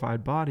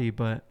glorified body,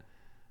 but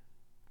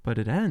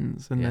it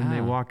ends. And then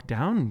they walk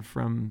down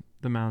from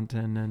the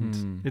mountain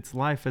and it's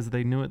life as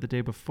they knew it the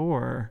day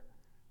before.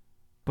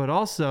 But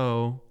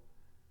also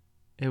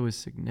it was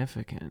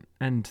significant.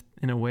 And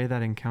in a way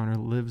that encounter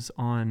lives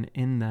on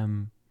in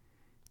them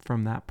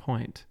from that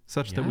point,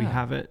 such that we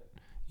have it,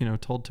 you know,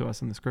 told to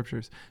us in the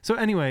scriptures. So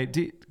anyway,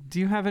 do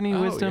you have any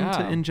wisdom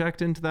to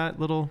inject into that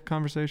little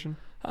conversation?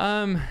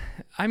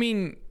 I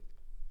mean,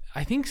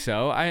 I think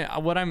so.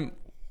 What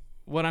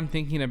I'm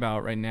thinking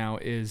about right now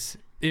is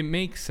it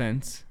makes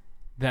sense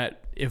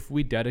that if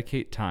we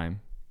dedicate time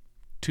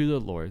to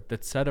the Lord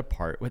that's set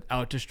apart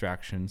without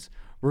distractions,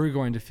 we're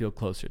going to feel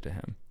closer to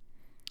him.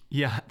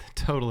 Yeah,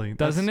 totally.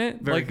 Doesn't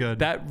it? Very like, good.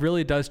 That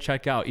really does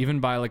check out, even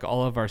by like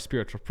all of our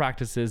spiritual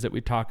practices that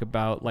we talk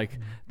about. Like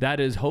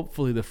that is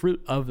hopefully the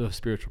fruit of those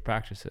spiritual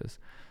practices.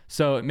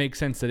 So it makes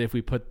sense that if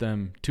we put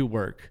them to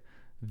work,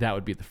 that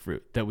would be the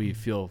fruit, that we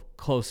feel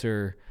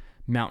closer,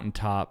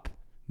 mountaintop,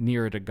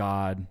 nearer to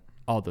God,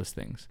 all those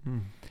things.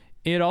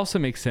 It also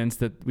makes sense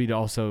that we'd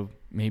also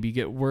maybe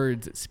get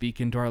words that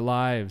speak into our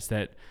lives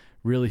that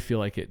really feel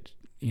like it,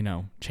 you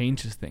know,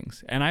 changes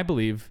things. And I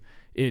believe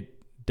it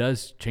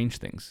does change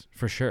things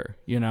for sure.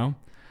 You know,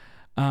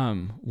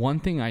 one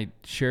thing I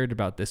shared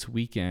about this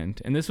weekend,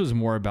 and this was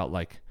more about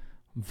like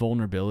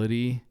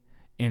vulnerability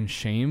and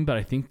shame, but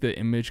I think the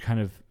image kind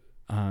of,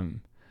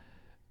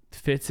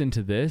 fits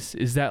into this,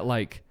 is that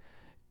like,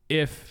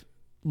 if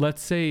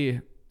let's say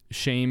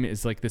shame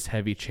is like this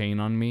heavy chain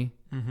on me,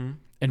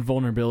 and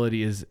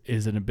vulnerability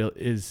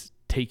is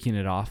taking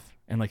it off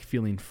and like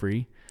feeling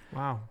free.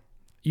 Wow.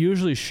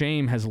 Usually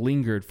shame has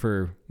lingered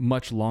for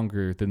much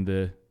longer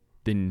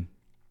than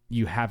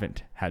you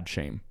haven't had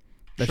shame.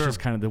 That's just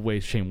kind of the way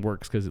shame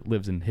works because it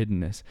lives in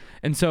hiddenness.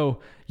 And so,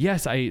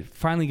 yes, I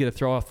finally get to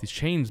throw off these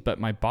chains, but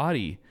my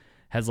body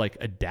has like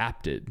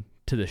adapted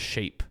to the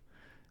shape,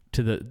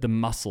 to the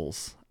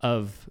muscles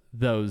of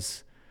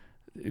those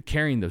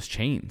carrying those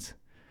chains.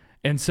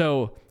 And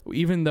so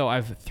even though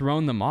I've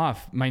thrown them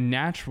off, my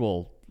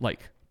natural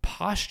like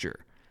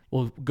posture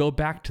will go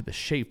back to the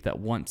shape that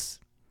once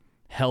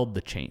held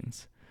the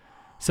chains.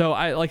 So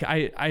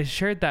I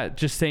shared that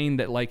just saying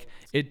that like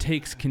it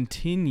takes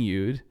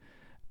continued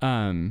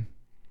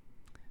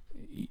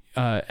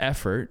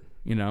effort.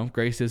 You know,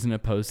 grace isn't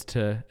opposed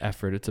to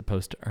effort, it's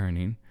opposed to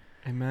earning.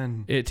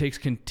 Amen. It takes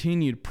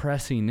continued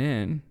pressing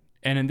in,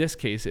 and in this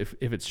case, if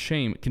it's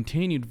shame,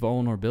 continued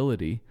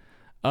vulnerability.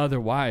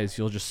 Otherwise,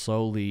 you'll just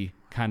slowly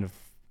kind of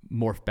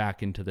morph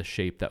back into the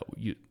shape that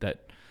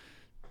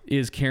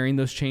is carrying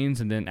those chains,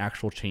 and then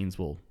actual chains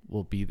will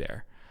be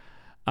there.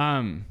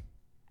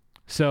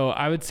 So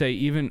I would say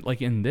even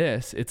like in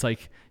this, it's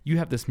like you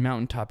have this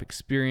mountaintop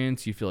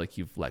experience. You feel like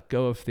you've let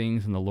go of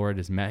things and the Lord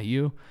has met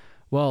you.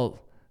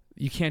 Well,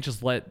 you can't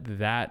just let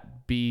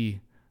that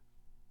be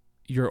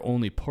your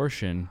only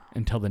portion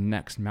until the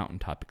next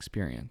mountaintop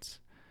experience.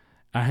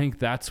 I think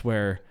that's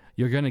where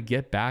you're going to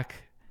get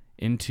back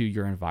into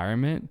your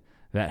environment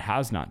that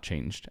has not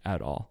changed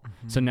at all.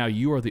 Mm-hmm. So now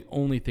you are the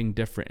only thing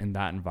different in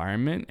that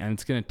environment, and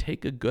it's going to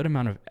take a good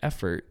amount of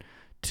effort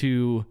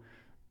to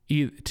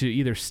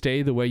either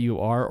stay the way you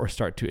are or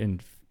start to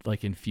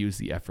infuse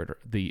the effort or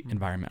the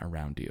environment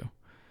around you.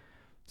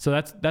 So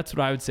that's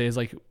what I would say is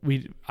like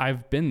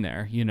I've been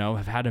there, you know,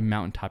 I've had a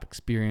mountaintop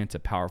experience, a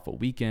powerful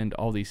weekend,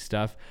 all these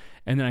stuff.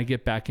 And then I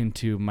get back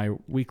into my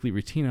weekly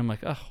routine. I'm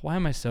like, oh, why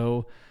am I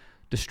so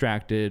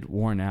distracted,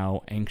 worn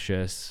out,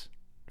 anxious,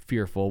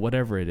 fearful,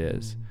 whatever it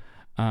is?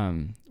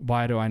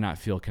 Why do I not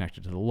feel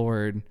connected to the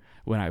Lord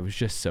when I was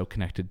just so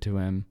connected to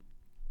him?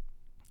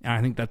 And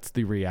I think that's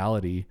the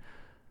reality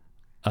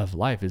of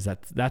life, is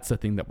that's the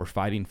thing that we're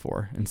fighting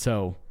for. And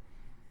so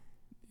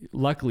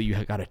luckily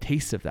you got a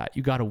taste of that.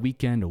 You got a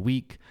weekend, a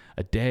week,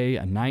 a day,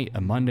 a night,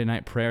 a Monday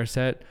night prayer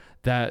set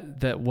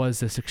that was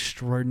this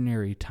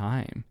extraordinary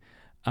time.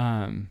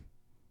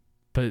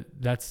 But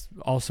that's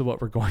also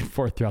what we're going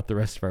for throughout the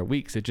rest of our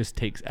weeks. It just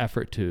takes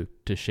effort to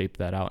shape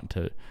that out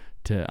and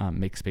to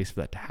make space for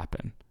that to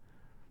happen.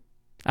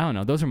 I don't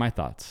know. Those are my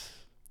thoughts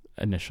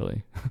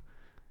initially.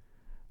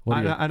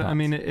 I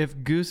mean, if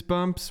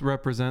goosebumps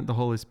represent the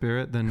Holy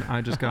Spirit, then I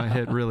just got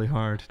hit really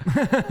hard.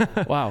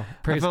 Wow.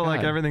 Praise I felt God.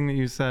 like everything that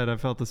you said, I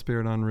felt the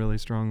Spirit on really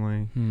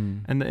strongly.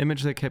 And the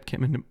image that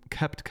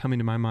kept coming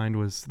to my mind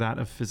was that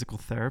of physical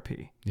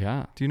therapy.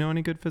 Yeah. Do you know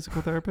any good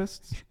physical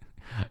therapists?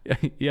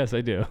 Yes,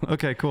 I do.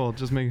 Okay, cool.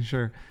 Just making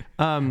sure.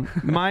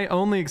 My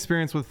only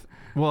experience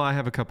I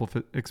have a couple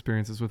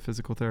experiences with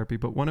physical therapy,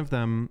 but one of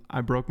them,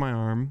 I broke my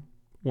arm.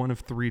 One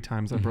of 3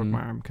 times I broke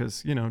my arm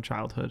because,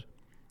 childhood.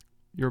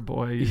 You're a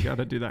boy, you got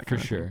to do that kind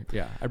of thing.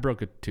 Yeah, I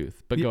broke a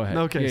tooth, but go ahead.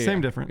 Okay,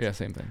 same difference. Yeah,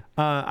 same thing.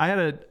 I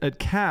had a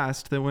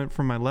cast that went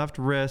from my left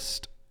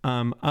wrist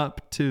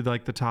up to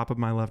like the top of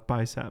my left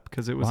bicep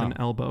because it was an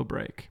elbow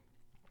break.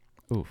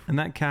 Oof. And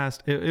that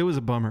cast, it was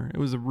a bummer. It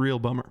was a real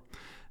bummer.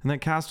 And that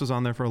cast was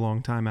on there for a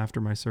long time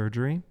after my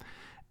surgery.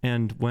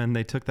 And when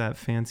they took that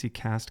fancy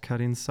cast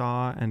cutting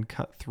saw and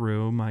cut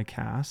through my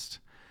cast,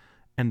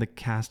 and the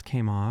cast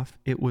came off,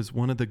 it was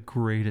one of the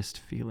greatest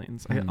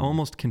feelings. I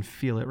almost can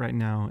feel it right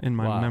now in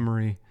my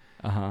memory.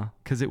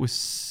 Because it was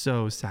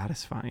so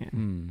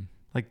satisfying.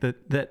 Like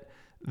that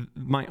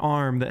my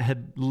arm that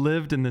had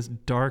lived in this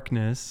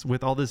darkness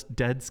with all this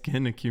dead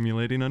skin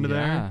accumulating under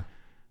there.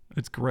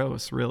 It's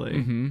gross,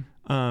 really.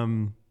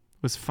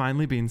 Was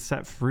finally being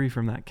set free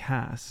from that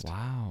cast.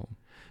 Wow.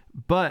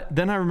 But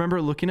then I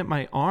remember looking at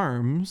my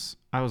arms.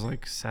 I was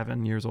like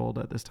 7 years old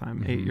at this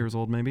time, 8 years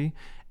old maybe.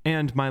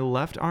 And my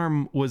left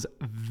arm was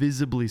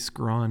visibly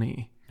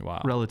scrawny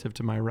relative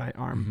to my right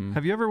arm.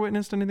 Have you ever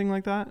witnessed anything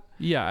like that?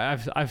 Yeah,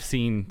 I've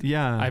seen.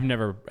 Yeah. I've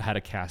never had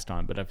a cast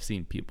on, but I've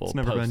seen people it's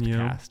never been you.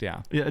 Cast.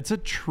 Yeah. Yeah, it's a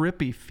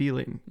trippy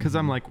feeling because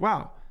I'm like,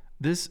 wow,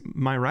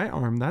 my right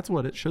arm, that's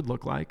what it should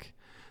look like.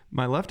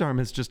 My left arm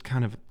is just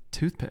kind of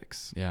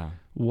toothpicks. Yeah.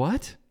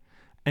 What?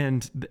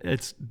 And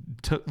it's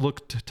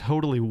looked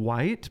totally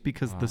white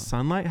because the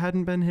sunlight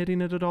hadn't been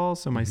hitting it at all.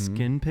 So my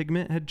skin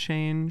pigment had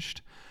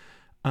changed.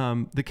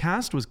 The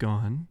cast was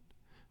gone,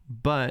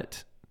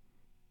 but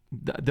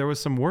there was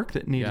some work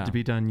that needed to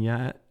be done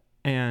yet.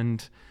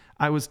 And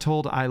I was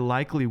told I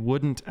likely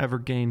wouldn't ever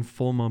gain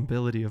full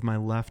mobility of my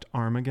left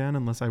arm again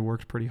unless I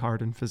worked pretty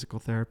hard in physical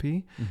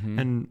therapy.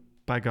 And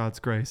by God's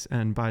grace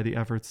and by the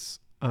efforts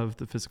of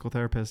the physical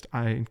therapist,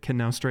 I can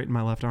now straighten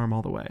my left arm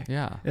all the way.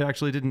 Yeah. It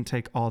actually didn't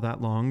take all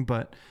that long,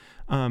 but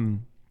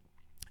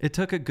it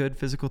took a good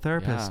physical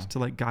therapist to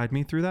like guide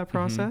me through that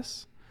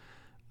process.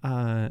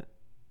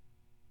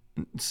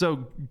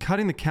 So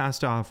cutting the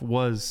cast off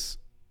was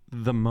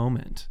the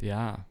moment.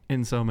 Yeah.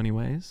 In so many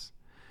ways.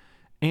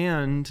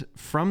 And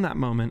from that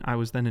moment, I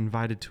was then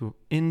invited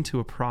into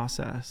a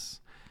process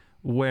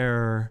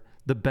where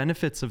the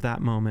benefits of that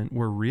moment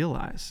were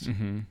realized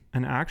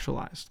and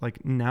actualized.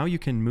 Like, now you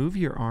can move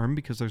your arm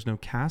because there's no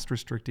cast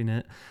restricting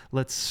it.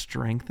 Let's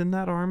strengthen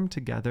that arm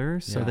together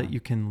so that you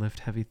can lift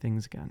heavy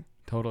things again.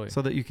 Totally.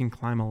 So that you can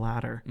climb a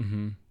ladder.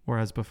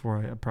 Whereas before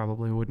I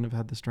probably wouldn't have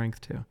had the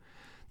strength to.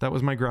 That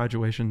was my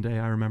graduation day,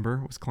 I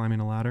remember, was climbing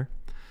a ladder.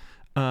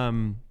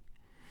 And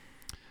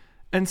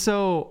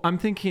so I'm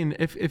thinking,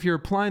 if you're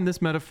applying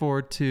this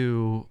metaphor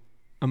to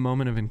a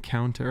moment of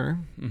encounter,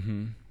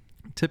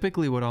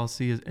 typically what I'll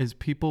see is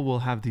people will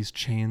have these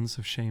chains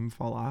of shame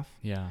fall off.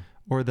 Yeah.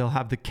 Or they'll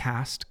have the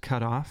cast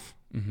cut off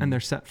and they're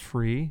set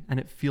free and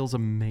it feels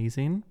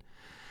amazing.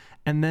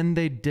 And then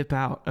they dip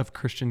out of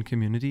Christian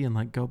community and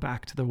like go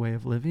back to the way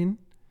of living,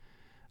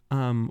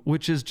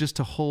 which is just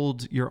to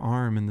hold your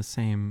arm in the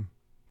same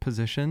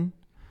position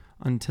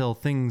until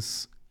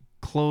things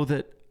clothe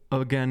it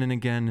again and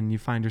again and you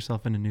find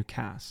yourself in a new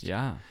cast.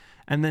 Yeah.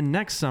 And then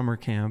next summer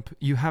camp,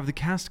 you have the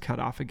cast cut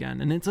off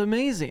again and it's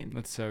amazing.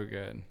 That's so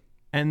good.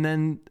 And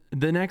then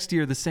the next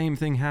year, the same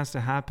thing has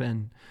to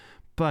happen.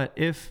 But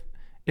if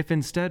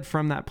instead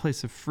from that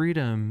place of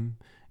freedom,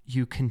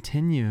 you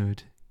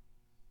continued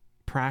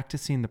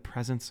practicing the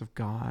presence of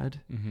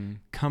God,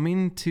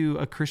 coming to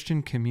a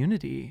Christian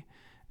community,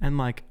 and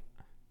like,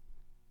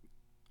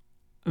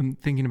 I'm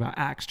thinking about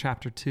Acts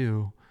chapter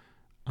 2,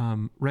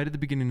 right at the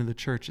beginning of the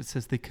church, it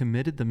says they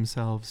committed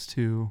themselves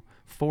to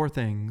 4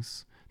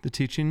 things: the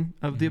teaching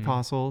of the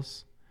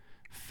apostles,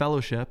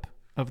 fellowship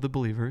of the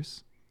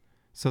believers.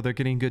 So they're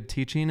getting good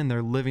teaching and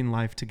they're living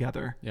life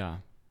together. Yeah.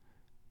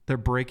 They're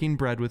breaking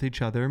bread with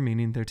each other,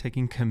 meaning they're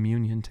taking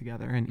communion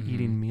together and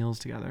eating meals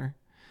together.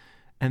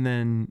 And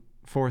then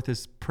 4th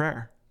is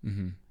prayer.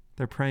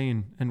 They're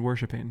praying and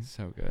worshiping.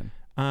 So good.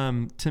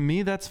 To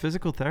me, that's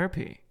physical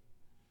therapy.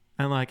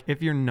 And like,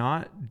 if you're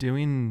not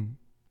doing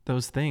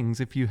those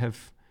things, if you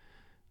have,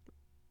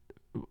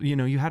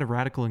 you had a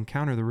radical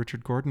encounter the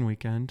Richard Gordon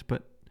weekend,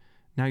 but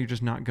now you're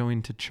just not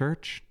going to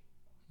church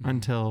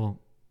until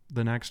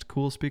the next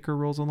cool speaker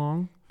rolls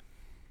along,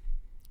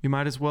 you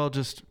might as well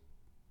just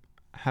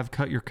have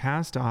cut your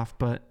cast off,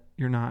 but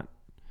you're not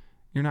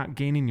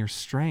gaining your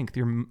strength.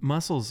 Your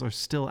muscles are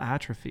still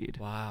atrophied.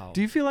 Wow.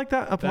 Do you feel like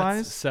that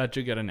applies? That's such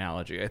a good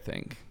analogy, I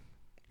think.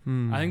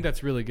 I think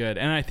that's really good.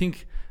 And I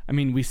think,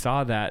 we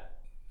saw that.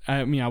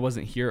 I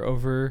wasn't here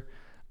over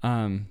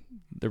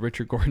the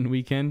Richard Gordon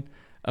weekend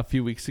a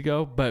few weeks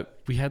ago, but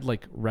we had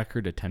like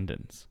record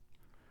attendance.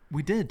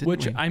 We did,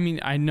 didn't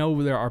we? I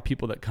know there are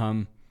people that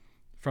come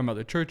from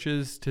other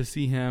churches to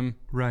see him.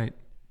 Right.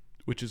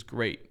 Which is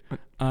great.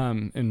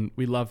 And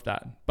we love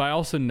that. But I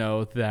also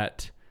know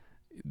that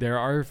there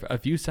are a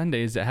few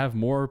Sundays that have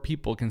more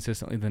people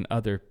consistently than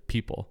other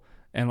people.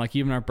 And like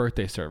even our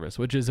birthday service,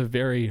 which is a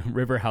very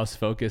River House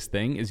focused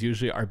thing, is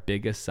usually our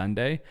biggest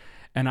Sunday.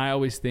 And I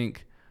always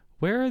think,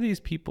 where are these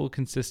people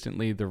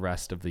consistently the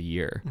rest of the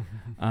year?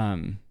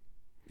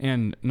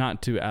 And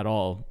not to at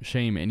all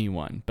shame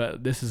anyone,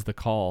 but this is the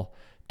call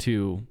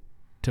to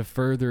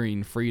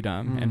furthering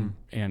freedom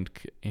and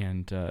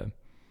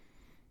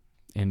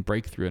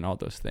breakthrough and all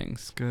those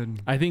things.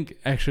 Good. I think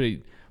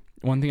actually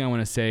one thing I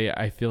want to say,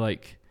 I feel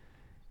like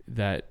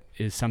that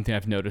is something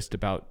I've noticed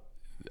about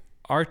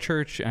our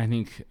church. I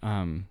think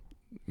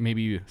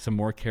maybe some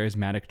more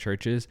charismatic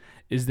churches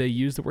is they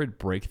use the word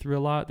breakthrough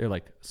a lot. They're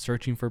like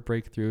searching for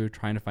breakthrough,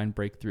 trying to find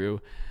breakthrough.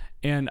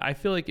 And I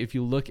feel like if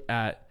you look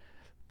at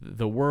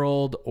the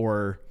world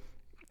or,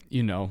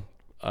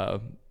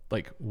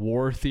 like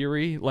war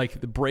theory,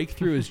 like the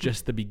breakthrough is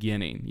just the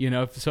beginning,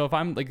 so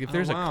if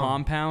there's a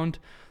compound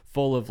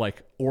full of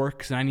like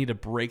orcs and I need to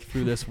break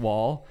through this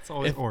wall, it's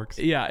always orcs.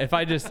 Yeah. If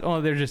I just,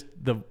 they're just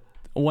the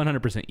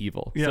 100%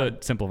 evil. Yeah. So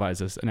it simplifies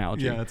this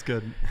analogy. Yeah, that's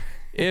good.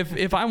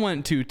 If I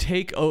want to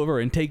take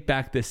over and take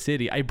back this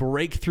city, I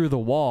break through the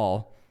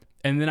wall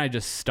and then I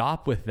just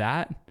stop with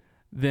that,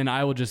 then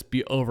I will just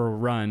be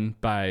overrun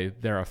by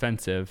their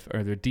offensive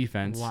or their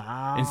defense.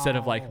 Wow. Instead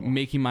of like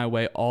making my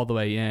way all the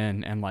way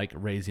in and like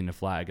raising a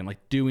flag and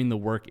like doing the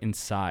work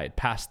inside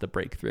past the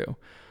breakthrough.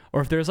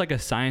 Or if there's like a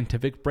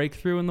scientific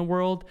breakthrough in the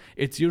world,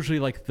 it's usually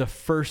like the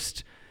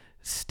first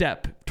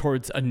step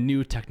towards a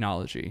new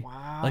technology.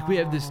 Wow. Like we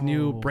have this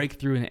new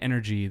breakthrough in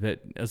energy that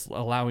is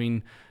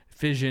allowing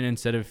fission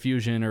instead of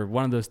fusion or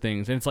one of those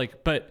things. And it's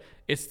like, but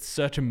it's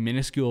such a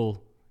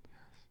minuscule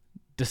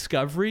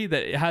discovery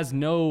that it has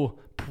no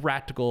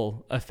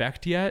practical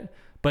effect yet,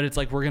 but it's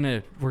like we're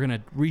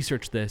gonna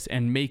research this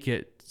and make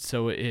it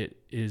so it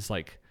is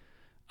like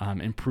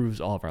improves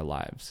all of our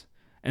lives.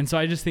 And so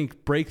I just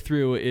think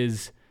breakthrough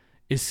is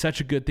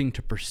such a good thing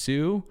to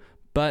pursue,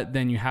 but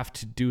then you have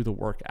to do the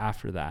work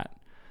after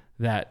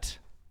that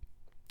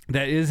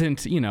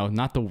isn't,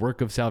 not the work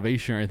of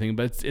salvation or anything,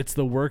 but it's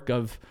the work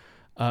of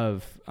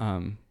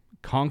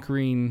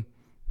conquering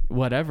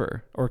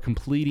whatever or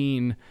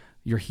completing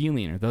your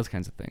healing or those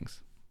kinds of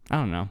things. I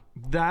don't know.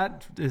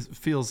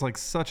 Feels like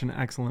such an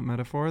excellent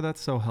metaphor.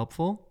 That's so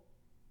helpful.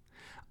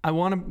 I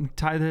want to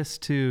tie this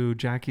to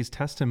Jackie's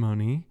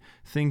testimony,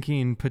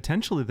 thinking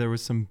potentially there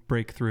was some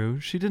breakthrough.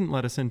 She didn't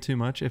let us in too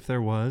much if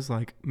there was,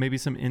 like maybe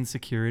some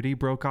insecurity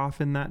broke off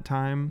in that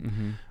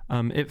time.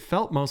 It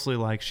felt mostly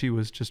like she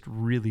was just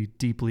really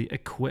deeply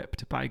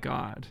equipped by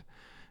God,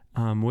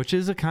 which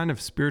is a kind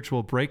of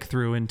spiritual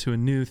breakthrough into a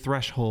new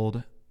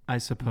threshold, I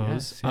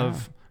suppose,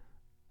 of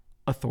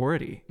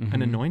authority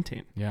and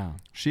anointing. Yeah.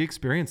 She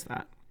experienced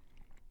that.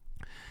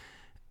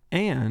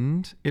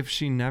 And if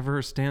she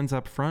never stands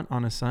up front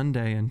on a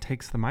Sunday and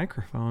takes the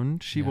microphone,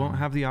 she won't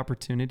have the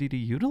opportunity to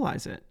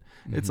utilize it.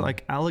 It's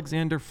like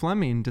Alexander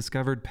Fleming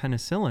discovered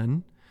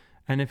penicillin.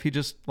 And if he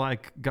just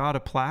like got a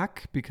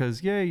plaque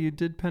because, yeah, you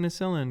did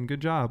penicillin, good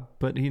job.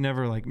 But he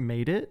never like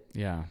made it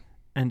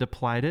and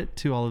applied it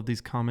to all of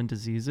these common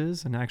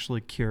diseases and actually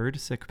cured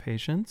sick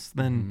patients,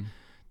 then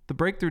the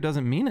breakthrough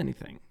doesn't mean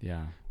anything.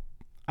 Yeah.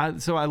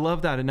 So I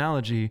love that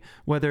analogy,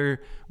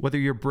 whether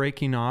you're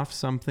breaking off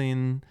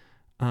something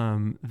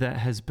that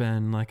has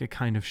been like a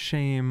kind of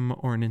shame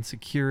or an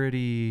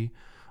insecurity,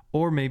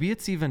 or maybe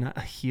it's even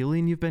a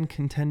healing you've been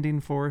contending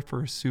for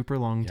a super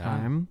long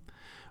time,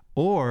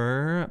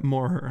 or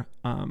more,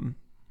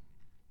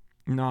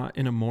 not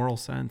in a moral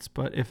sense,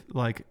 but if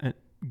like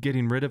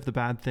getting rid of the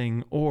bad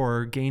thing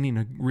or gaining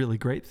a really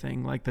great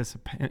thing, like this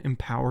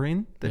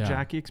empowering that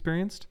Jackie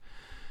experienced.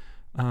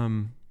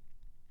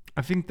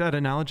 I think that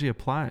analogy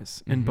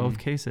applies in both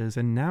cases.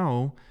 And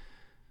now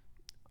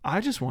I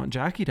just want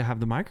Jackie to have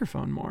the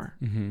microphone more.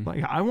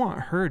 Like I want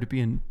her to be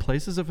in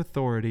places of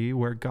authority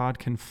where God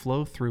can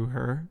flow through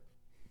her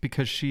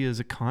because she is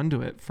a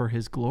conduit for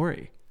his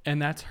glory. And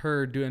that's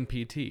her doing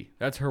PT.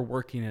 That's her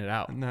working it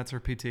out. And that's her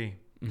PT.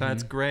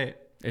 That's great.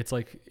 It's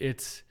like,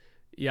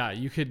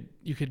 you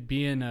could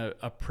be in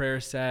a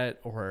prayer set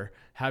or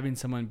having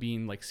someone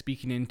being like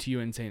speaking into you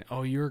and saying,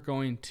 oh, you're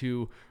going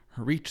to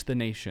reach the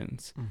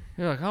nations.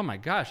 You're like, oh my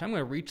gosh, I'm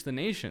going to reach the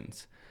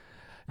nations.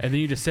 And then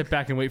you just sit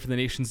back and wait for the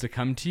nations to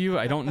come to you.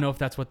 I don't know if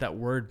that's what that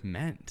word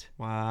meant.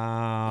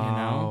 Wow. You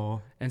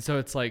know? And so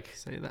it's like,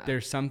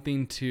 there's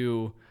something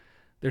to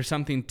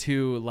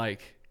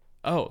like,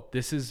 oh,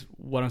 this is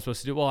what I'm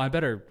supposed to do. Well, I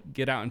better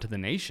get out into the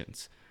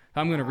nations.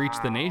 I'm going to reach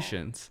the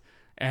nations.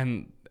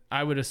 And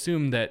I would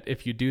assume that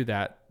if you do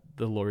that,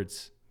 the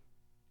Lord's,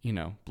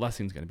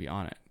 blessing's going to be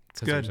on it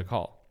because there's a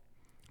call.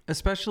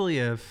 Especially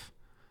if,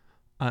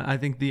 I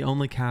think the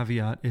only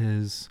caveat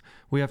is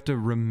we have to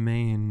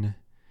remain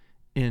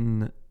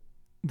in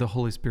the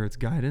Holy Spirit's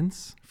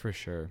guidance. For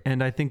sure.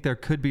 And I think there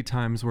could be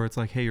times where it's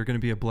like, hey, you're going to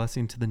be a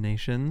blessing to the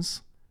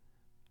nations.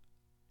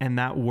 And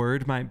that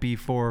word might be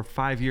for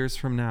 5 years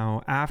from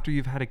now, after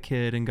you've had a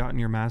kid and gotten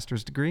your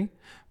master's degree.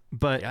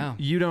 But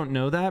you don't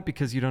know that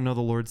because you don't know the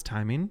Lord's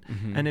timing.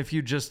 And if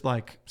you just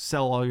like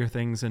sell all your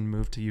things and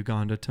move to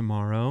Uganda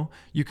tomorrow,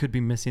 you could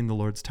be missing the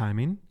Lord's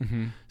timing.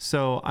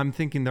 So I'm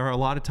thinking there are a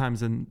lot of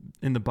times in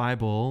the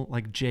Bible,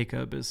 like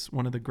Jacob is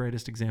one of the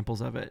greatest examples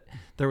of it.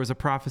 There was a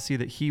prophecy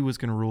that he was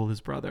going to rule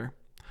his brother,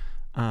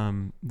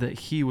 that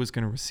he was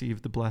going to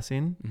receive the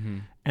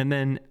blessing. And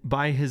then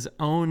by his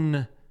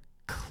own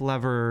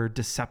clever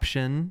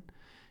deception,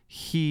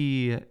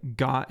 he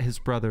got his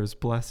brother's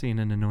blessing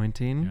and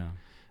anointing.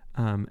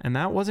 And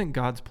that wasn't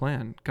God's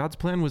plan. God's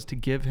plan was to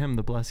give him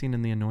the blessing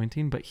and the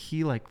anointing, but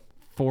he like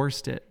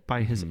forced it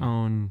by his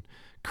own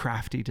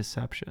crafty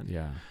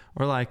deception.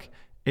 Or like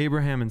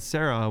Abraham and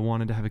Sarah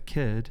wanted to have a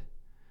kid.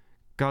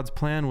 God's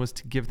plan was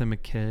to give them a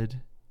kid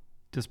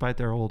despite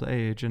their old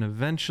age. And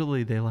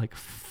eventually they like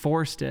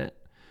forced it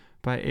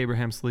by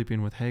Abraham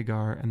sleeping with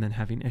Hagar and then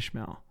having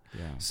Ishmael.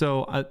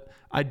 So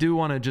I do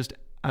want to just,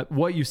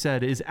 what you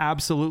said is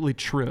absolutely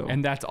true.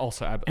 And that's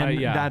also,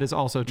 that is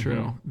also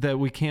true, that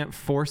we can't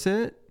force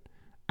it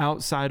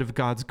outside of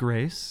God's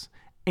grace,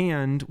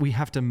 and we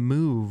have to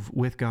move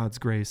with God's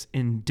grace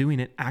in doing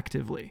it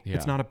actively.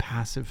 It's not a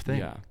passive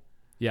thing.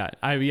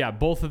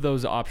 Both of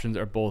those options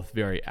are both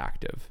very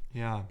active.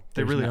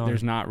 They really are.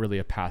 There's not really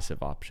a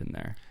passive option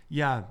there.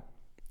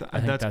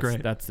 That's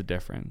great. That's the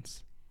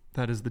difference.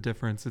 That is the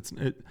difference.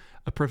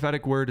 A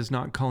prophetic word is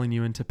not calling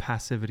you into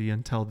passivity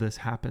until this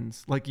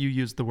happens. Like you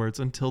used the words,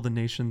 until the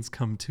nations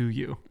come to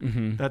you.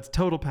 That's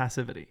total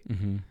passivity.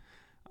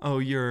 Oh,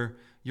 you're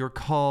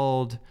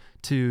called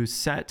to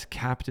set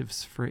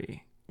captives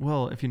free.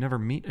 Well, if you never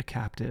meet a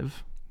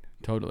captive,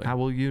 how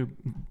will you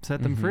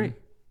set them free?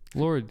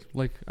 Lord,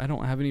 like I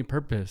don't have any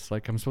purpose.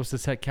 Like I'm supposed to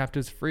set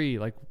captives free.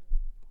 Like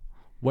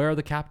where are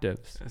the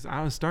captives?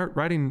 I would start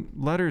writing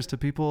letters to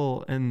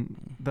people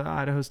in the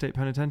Idaho State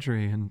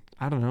Penitentiary, and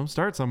I don't know,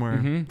 start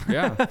somewhere.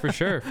 Yeah, for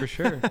sure.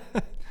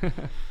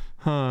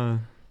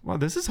 Well,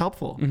 this is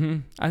helpful.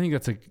 I think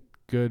that's a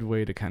good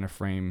way to kind of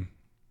frame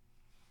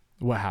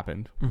what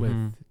happened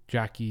with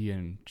Jackie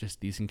and just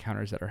these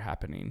encounters that are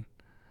happening.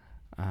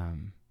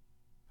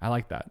 I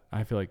like that.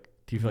 I feel like,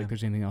 do you feel like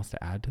there's anything else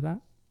to add to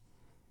that?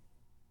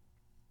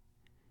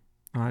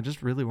 I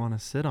just really want to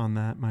sit on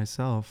that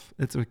myself.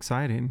 It's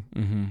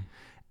exciting.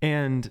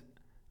 And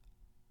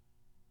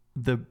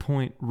the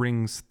point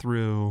rings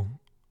through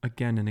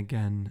again and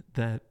again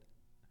that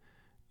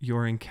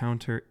your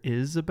encounter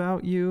is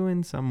about you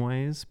in some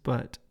ways,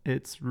 but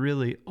it's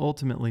really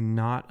ultimately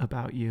not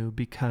about you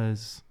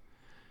because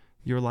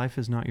your life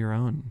is not your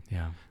own.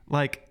 Yeah.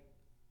 Like,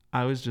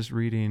 I was just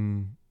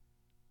reading,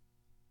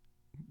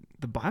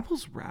 the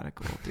Bible's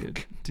radical,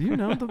 dude. Do you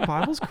know the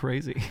Bible's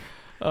crazy?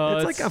 Oh,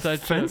 it's like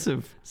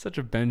offensive. Such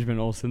a Benjamin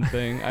Olsen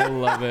thing. I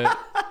love it.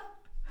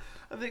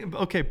 I think,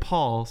 okay,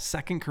 Paul,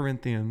 2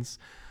 Corinthians,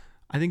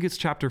 I think it's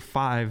chapter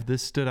 5.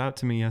 This stood out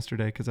to me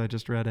yesterday because I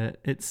just read it.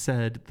 It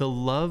said, the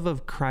love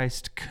of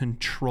Christ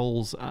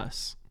controls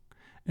us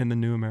in the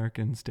New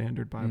American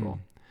Standard Bible.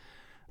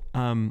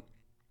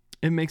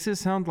 It makes it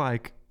sound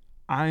like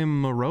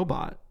I'm a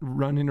robot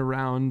running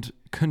around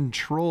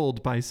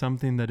controlled by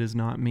something that is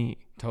not me.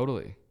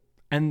 Totally.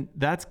 And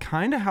that's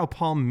kind of how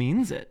Paul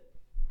means it.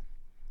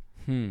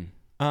 And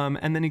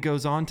then he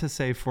goes on to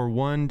say, for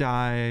one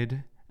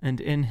died,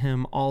 and in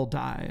him all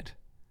died.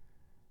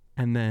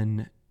 And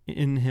then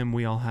in him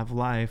we all have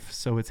life.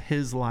 So it's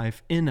his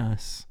life in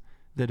us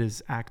that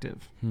is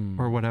active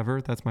or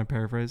whatever. That's my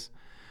paraphrase.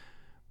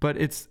 But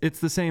it's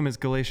the same as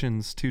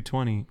Galatians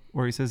 2:20,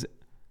 where he says,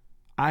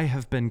 I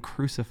have been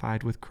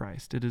crucified with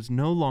Christ. It is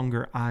no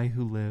longer I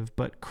who live,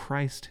 but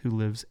Christ who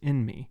lives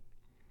in me.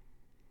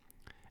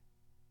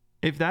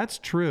 If that's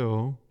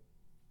true,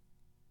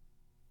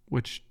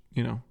 which,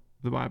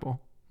 the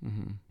Bible.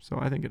 So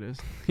I think it is.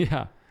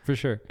 Yeah, for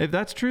sure. If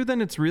that's true,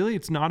 then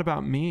it's not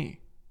about me.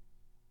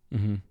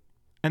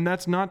 And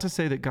that's not to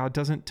say that God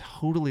doesn't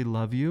totally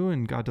love you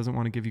and God doesn't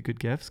want to give you good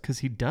gifts, because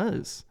he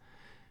does.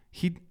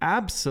 He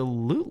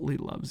absolutely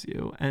loves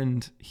you,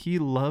 and he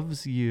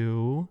loves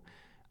you.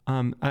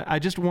 I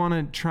just want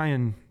to try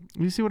and,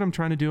 you see what I'm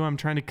trying to do? I'm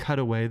trying to cut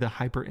away the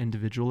hyper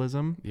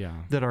individualism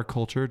that our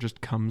culture just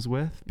comes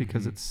with,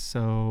 because it's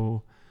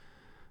so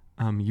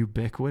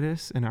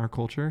ubiquitous in our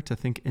culture to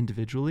think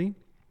individually.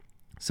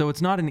 So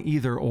it's not an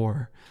either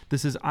or.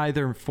 This is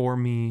either for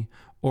me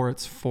or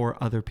it's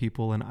for other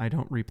people and I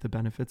don't reap the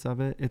benefits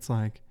of it. It's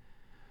like,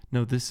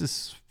 no, this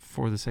is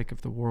for the sake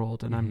of the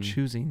world, and I'm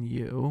choosing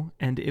you,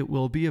 and it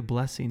will be a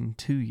blessing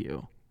to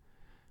you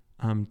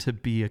to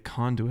be a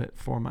conduit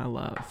for my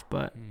love.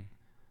 But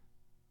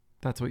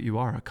that's what you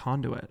are, a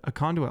conduit. A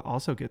conduit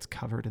also gets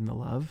covered in the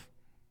love,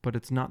 but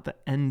it's not the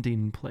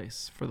ending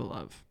place for the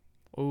love.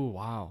 Oh,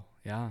 wow.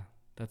 Yeah,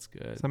 that's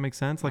good. Does that make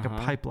sense? Like a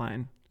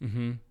pipeline.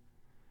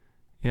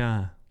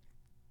 Yeah.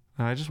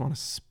 I just want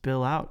to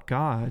spill out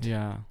God.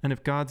 Yeah. And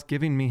if God's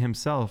giving me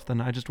himself, then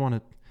I just want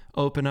to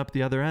open up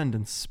the other end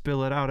and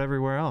spill it out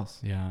everywhere else.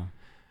 Yeah.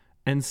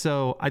 And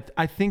so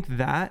I think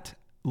that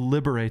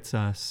liberates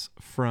us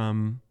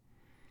from,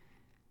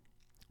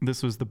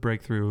 this was the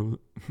breakthrough.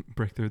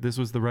 This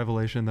was the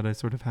revelation that I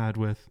sort of had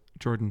with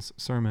Jordan's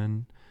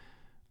sermon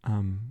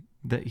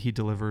that he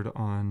delivered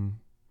on,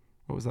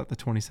 what was that, the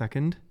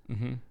 22nd?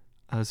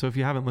 So if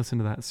you haven't listened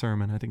to that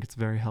sermon, I think it's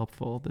very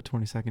helpful, the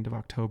 22nd of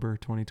October,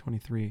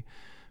 2023.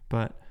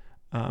 But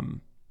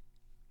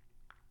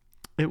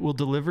it will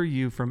deliver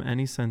you from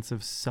any sense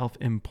of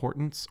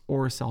self-importance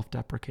or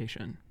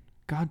self-deprecation.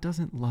 God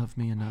doesn't love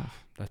me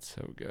enough. That's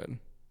so good.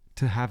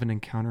 To have an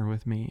encounter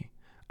with me.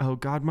 Oh,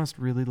 God must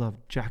really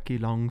love Jackie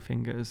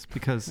Longfingers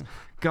because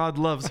God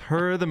loves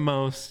her the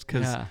most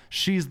because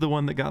she's the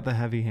one that got the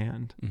heavy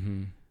hand.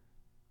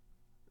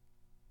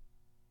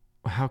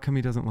 How come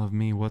he doesn't love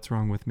me? What's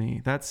wrong with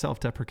me? That's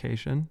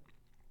self-deprecation.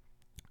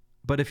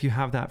 But if you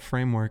have that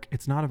framework,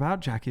 it's not about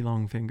Jackie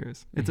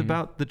Longfingers. It's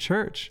about the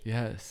church.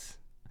 Yes.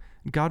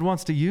 God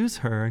wants to use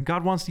her, and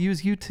God wants to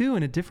use you too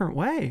in a different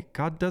way.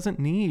 God doesn't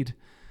need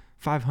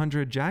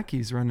 500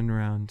 Jackies running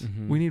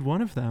around. We need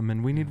one of them,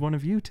 and we need one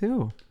of you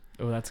too.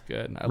 Oh, that's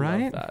good. I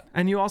right? love that.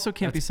 And you also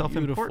can't That's be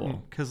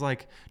self-important because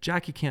like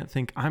Jackie can't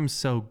think I'm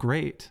so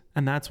great,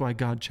 and that's why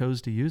God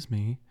chose to use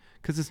me,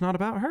 because it's not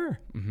about her.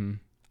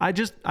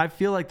 I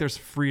feel like there's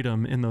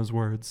freedom in those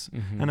words.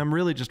 And I'm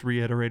really just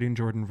reiterating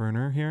Jordan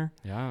Verner here.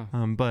 Yeah.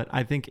 But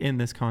I think in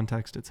this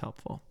context, it's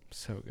helpful.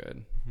 So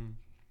good.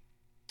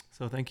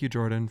 So thank you,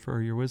 Jordan,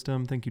 for your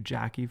wisdom. Thank you,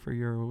 Jackie, for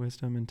your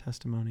wisdom and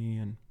testimony.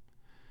 And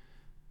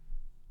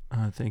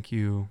thank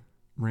you,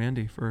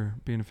 Randy, for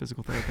being a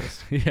physical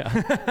therapist. Yeah.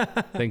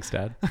 Thanks,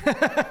 Dad.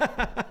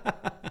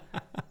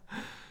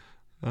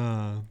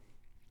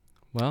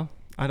 Well,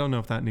 I don't know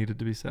if that needed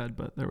to be said,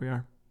 but there we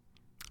are.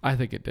 I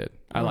think it did.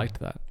 I liked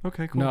that.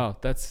 Okay, cool. No,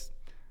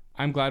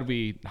 I'm glad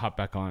we hopped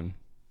back on.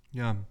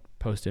 Yeah.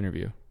 Post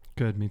interview.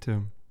 Good. Me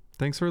too.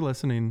 Thanks for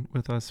listening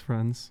with us,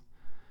 friends.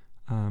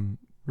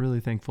 Really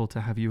thankful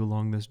to have you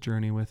along this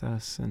journey with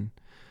us, and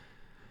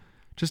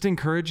just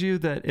encourage you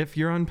that if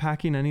you're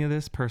unpacking any of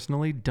this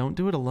personally, don't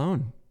do it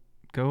alone.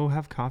 Go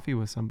have coffee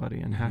with somebody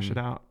and hash it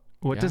out.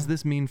 What does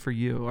this mean for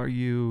you? Are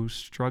you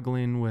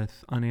struggling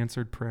with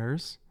unanswered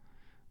prayers?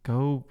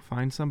 Go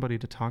find somebody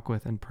to talk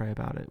with and pray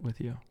about it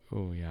with you.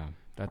 Oh, yeah.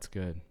 That's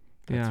good.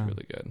 That's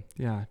really good.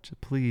 Yeah.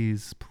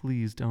 Please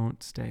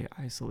don't stay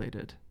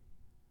isolated.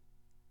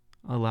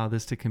 Allow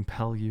this to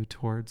compel you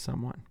towards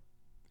someone.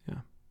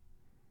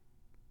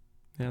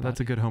 Yeah,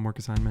 that's a good homework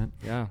assignment.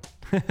 Yeah.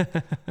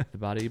 The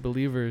body of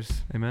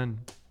believers. Amen.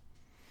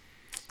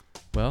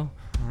 Well,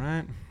 all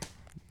right.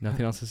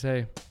 Nothing else to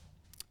say.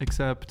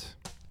 Except,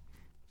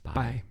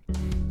 bye.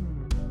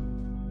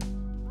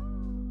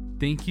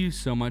 Thank you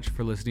so much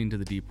for listening to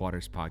the Deep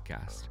Waters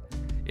podcast.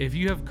 If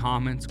you have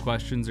comments,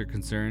 questions, or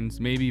concerns,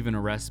 maybe even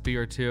a recipe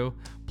or two,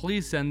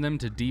 please send them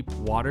to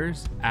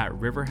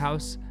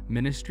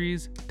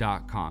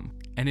deepwaters@riverhouseministries.com.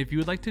 And if you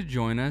would like to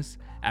join us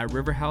at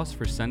Riverhouse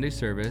for Sunday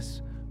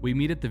service, we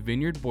meet at the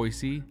Vineyard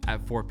Boise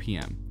at 4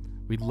 p.m.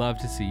 We'd love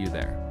to see you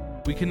there.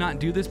 We could not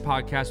do this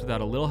podcast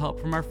without a little help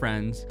from our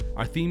friends.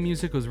 Our theme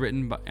music was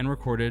written and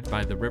recorded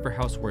by the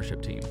Riverhouse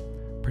worship team.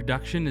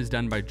 Production is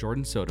done by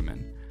Jordan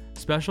Soderman.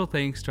 Special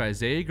thanks to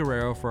Isaiah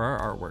Guerrero for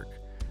our artwork.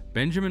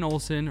 Benjamin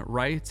Olson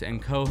writes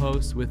and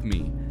co-hosts with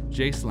me,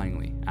 Jace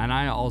Langley, and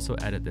I also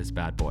edit this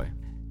bad boy.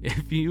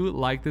 If you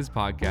like this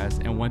podcast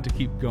and want to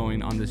keep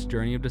going on this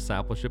journey of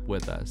discipleship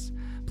with us,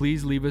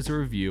 please leave us a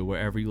review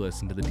wherever you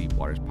listen to the Deep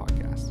Waters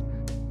podcast.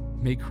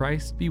 May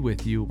Christ be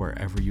with you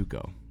wherever you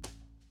go.